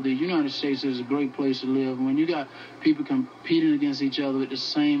 the United States is a great place to live. When you got people competing against each other with the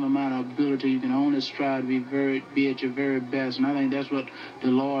same amount of ability, you can only strive to be at your very best. And I think that's what the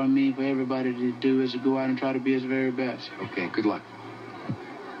Lord means for everybody to do is to go out and try to be his very best. Okay, good luck.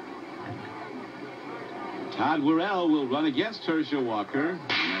 Todd Worrell will run against Herschel Walker. And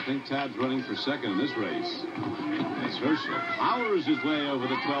I think Todd's running for second in this race. As Herschel powers his way over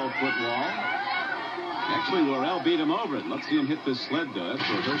the 12-foot wall. Actually, Worrell beat him over it. Let's see him hit this sled, though. That's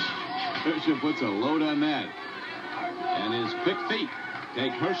where Herschel puts a load on that. And his quick feet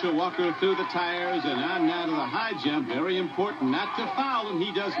take Herschel Walker through the tires and on now to the high jump. Very important not to foul him.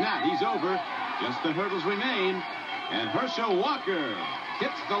 He does not. He's over. Just the hurdles remain. And Herschel Walker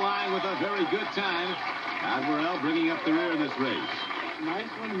hits the line with a very good time. Todd Worrell bringing up the rear in this race. Nice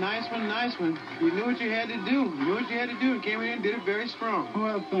one, nice one, nice one. You knew what you had to do. You knew what you had to do and came in and did it very strong.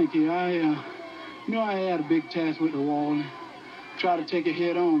 Well, thank you. I had a big task with the wall and try to take it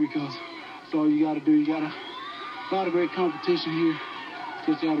head on because that's all you got to do. You got a lot of great competition here.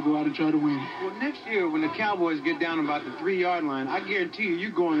 Just got to go out and try to win. Well, next year when the Cowboys get down about the 3-yard line, I guarantee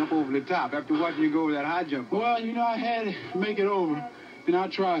you're going up over the top after watching you go over that high jump. Well, I had to make it over, and I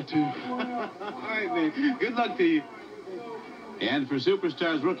tried to. All right, man. Good luck to you. And for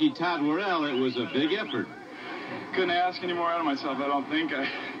Superstars rookie Todd Worrell, it was a big effort. Couldn't ask any more out of myself, I don't think.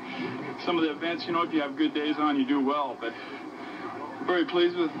 Some of the events, if you have good days on, you do well. But very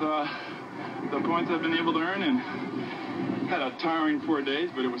pleased with the points I've been able to earn, and had a tiring 4 days,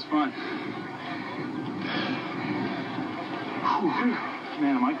 but it was fun.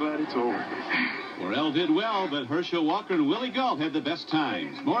 Man, am I glad it's over. Worrell did well, but Herschel Walker and Willie Gault had the best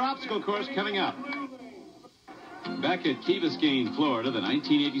times. More obstacle course coming up. Back at Key Biscayne, Florida, the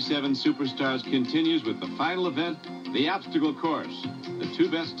 1987 Superstars continues with the final event, the obstacle course. The 2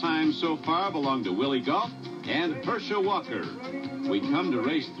 best times so far belong to Willie Gault and Herschel Walker. We come to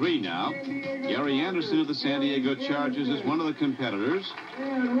race 3 now. Gary Anderson of the San Diego Chargers is one of the competitors.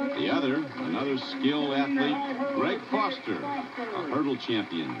 The other, another skilled athlete, Greg Foster, a hurdle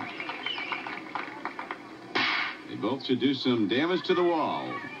champion. They both should do some damage to the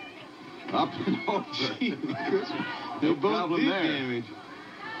wall. Up and over. No problem there. Damage.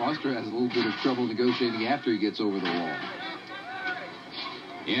 Foster has a little bit of trouble negotiating after he gets over the wall.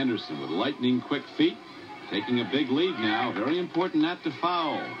 Anderson with lightning quick feet, taking a big lead now. Very important not to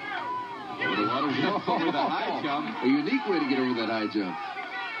foul. Over the water jump, over the high jump. A unique way to get over that high jump.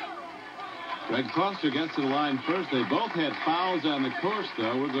 Greg Foster gets to the line first. They both had fouls on the course,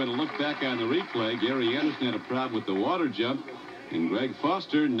 though. We're going to look back on the replay. Gary Anderson had a problem with the water jump. And Greg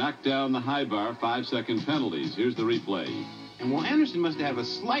Foster knocked down the high bar, 5-second penalties. Here's the replay. And well, Anderson must have a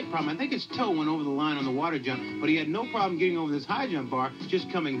slight problem. I think his toe went over the line on the water jump, but he had no problem getting over this high jump bar, just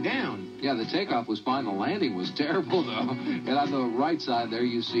coming down. Yeah, the takeoff was fine. The landing was terrible, though. And on the right side there,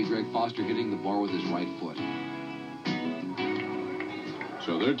 you see Greg Foster hitting the bar with his right foot.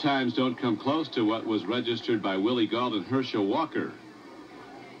 So their times don't come close to what was registered by Willie Gault and Herschel Walker.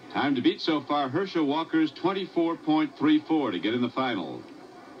 Time to beat so far, Herschel Walker's 24.34 to get in the final.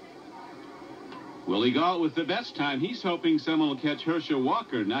 Willie Gault with the best time. He's hoping someone will catch Herschel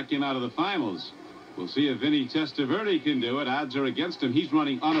Walker, knock him out of the finals. We'll see if Vinny Testaverde can do it. Odds are against him. He's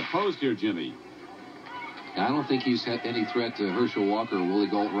running unopposed here, Jimmy. I don't think he's had any threat to Herschel Walker or Willie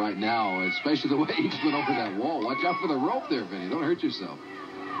Gault right now, especially the way he's been over that wall. Watch out for the rope there, Vinny. Don't hurt yourself.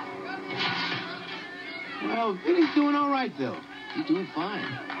 Well, Vinny's doing all right, though. He's doing fine.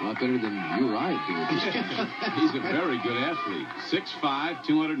 A lot better than you or I do. He's a very good athlete. 6'5",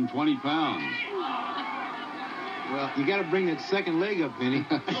 220 pounds. Well, you got to bring that second leg up, Vinny.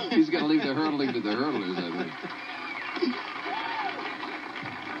 He's got to leave the hurdling to the hurdlers, I think.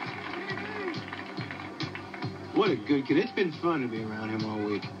 What a good kid. It's been fun to be around him all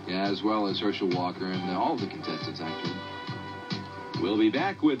week. Yeah, as well as Herschel Walker and all the contestants, actually. We'll be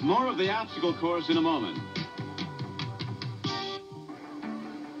back with more of the obstacle course in a moment.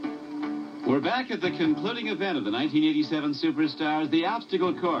 We're back at the concluding event of the 1987 Superstars, the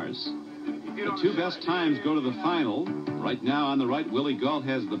obstacle course. The 2 best times go to the final. Right now on the right, Willie Gault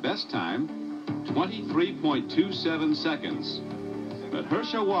has the best time, 23.27 seconds. But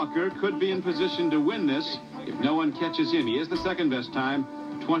Herschel Walker could be in position to win this if no one catches him. He is the second best time,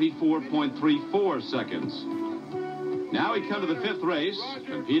 24.34 seconds. Now we come to the 5th race,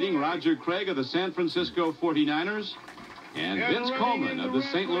 competing Roger Craig of the San Francisco 49ers and Vince Coleman of the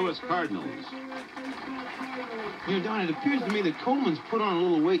St. Louis Cardinals. You know, Don, it appears to me that Coleman's put on a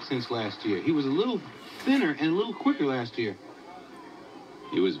little weight since last year. He was a little thinner and a little quicker last year.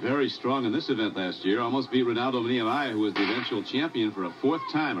 He was very strong in this event last year. Almost beat Ronaldo Nehemiah, who was the eventual champion for a 4th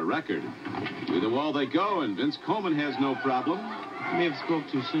time, a record. Through the wall they go, and Vince Coleman has no problem. I may have spoke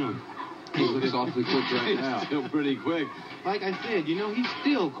too soon. He looks awfully quick right now. He's still pretty quick. Like I said, you know, he's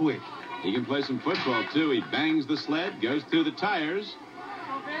still quick. He can play some football, too. He bangs the sled, goes through the tires.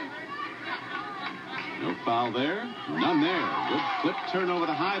 No foul there. None there. Good flip turn over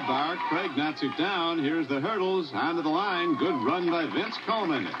the high bar. Craig knocks it down. Here's the hurdles. Onto the line. Good run by Vince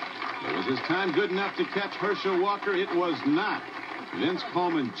Coleman. Was his time good enough to catch Herschel Walker? It was not. Vince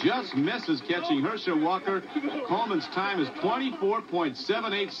Coleman just misses catching Herschel Walker. Coleman's time is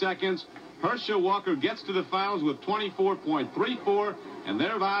 24.78 seconds. Herschel Walker gets to the finals with 24.34. and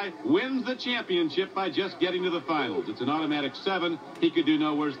thereby wins the championship by just getting to the finals. It's an automatic 7. He could do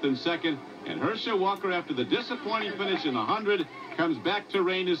no worse than second. And Herschel Walker, after the disappointing finish in the 100, comes back to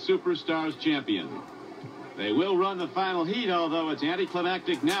reign as Superstars champion. They will run the final heat, although it's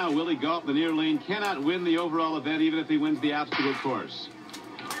anticlimactic now. Willie Gault, the near lane, cannot win the overall event, even if he wins the obstacle course.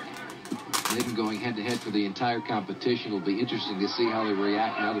 They've been going head-to-head for the entire competition. It'll be interesting to see how they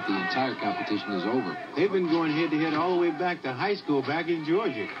react now that the entire competition is over. They've been going head-to-head all the way back to high school back in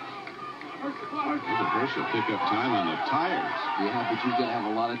Georgia. Herschel pick up time on the tires. Yeah, but you've got to have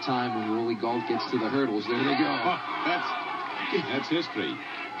a lot of time when Willie Gault gets to the hurdles. There they go. Oh, that's history.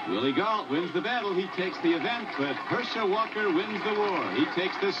 Willie Gault wins the battle. He takes the event, but Herschel Walker wins the war. He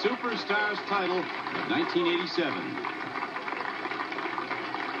takes the Superstars title of 1987.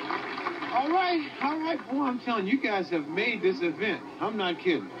 All right, boy, I'm telling you, guys have made this event. I'm not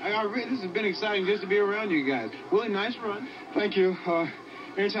kidding. This has been exciting just to be around you guys. Willie, nice run. Thank you.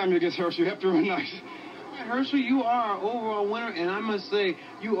 Anytime you get Herschel, you have to run nice. Herschel, you are our overall winner, and I must say,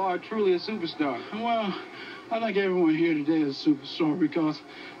 you are truly a superstar. Well, I think everyone here today is a superstar because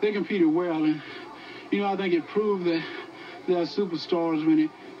they competed well, and, I think it proved that they're superstars when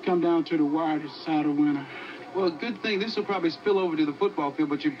it come down to the wire to decide a winner. Well, good thing. This will probably spill over to the football field,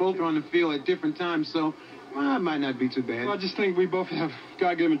 but you both are on the field at different times, so it might not be too bad. Well, I just think we both have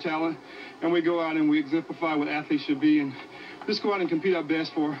God-given talent, and we go out and we exemplify what athletes should be, and just go out and compete our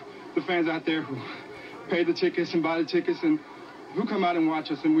best for the fans out there who pay the tickets and buy the tickets and who come out and watch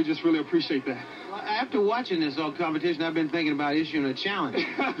us, and we just really appreciate that. Well, after watching this whole competition, I've been thinking about issuing a challenge.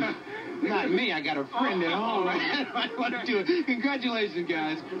 Not me. I got a friend at home. I want to do it. Congratulations,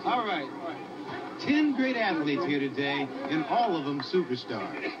 guys. All right. 10 great athletes here today, and all of them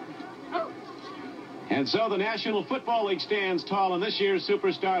superstars. And so the National Football League stands tall in this year's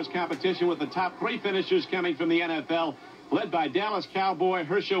Superstars competition with the top 3 finishers coming from the NFL, led by Dallas Cowboy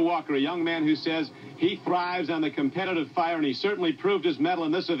Herschel Walker, a young man who says he thrives on the competitive fire, and he certainly proved his mettle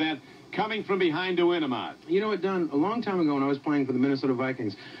in this event, coming from behind to win, Ahmad. You know what, Don? A long time ago when I was playing for the Minnesota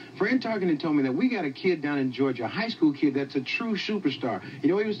Vikings, Fran Tarkenton told me that we got a kid down in Georgia, a high school kid that's a true superstar. You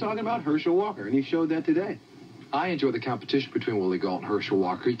know what he was talking about? Herschel Walker, and he showed that today. I enjoy the competition between Willie Gault and Herschel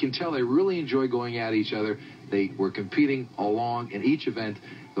Walker. You can tell they really enjoy going at each other. They were competing along in each event.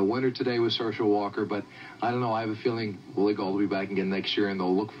 The winner today was Herschel Walker, but I don't know. I have a feeling Willie Gault will be back again next year, and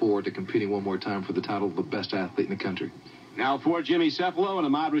they'll look forward to competing one more time for the title of the best athlete in the country. Now for Jimmy Cephalo and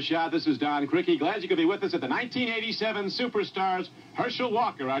Ahmad Rashad, this is Don Crickey. Glad you could be with us at the 1987 Superstars. Herschel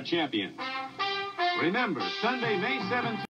Walker, our champion. Remember, Sunday, May 17th.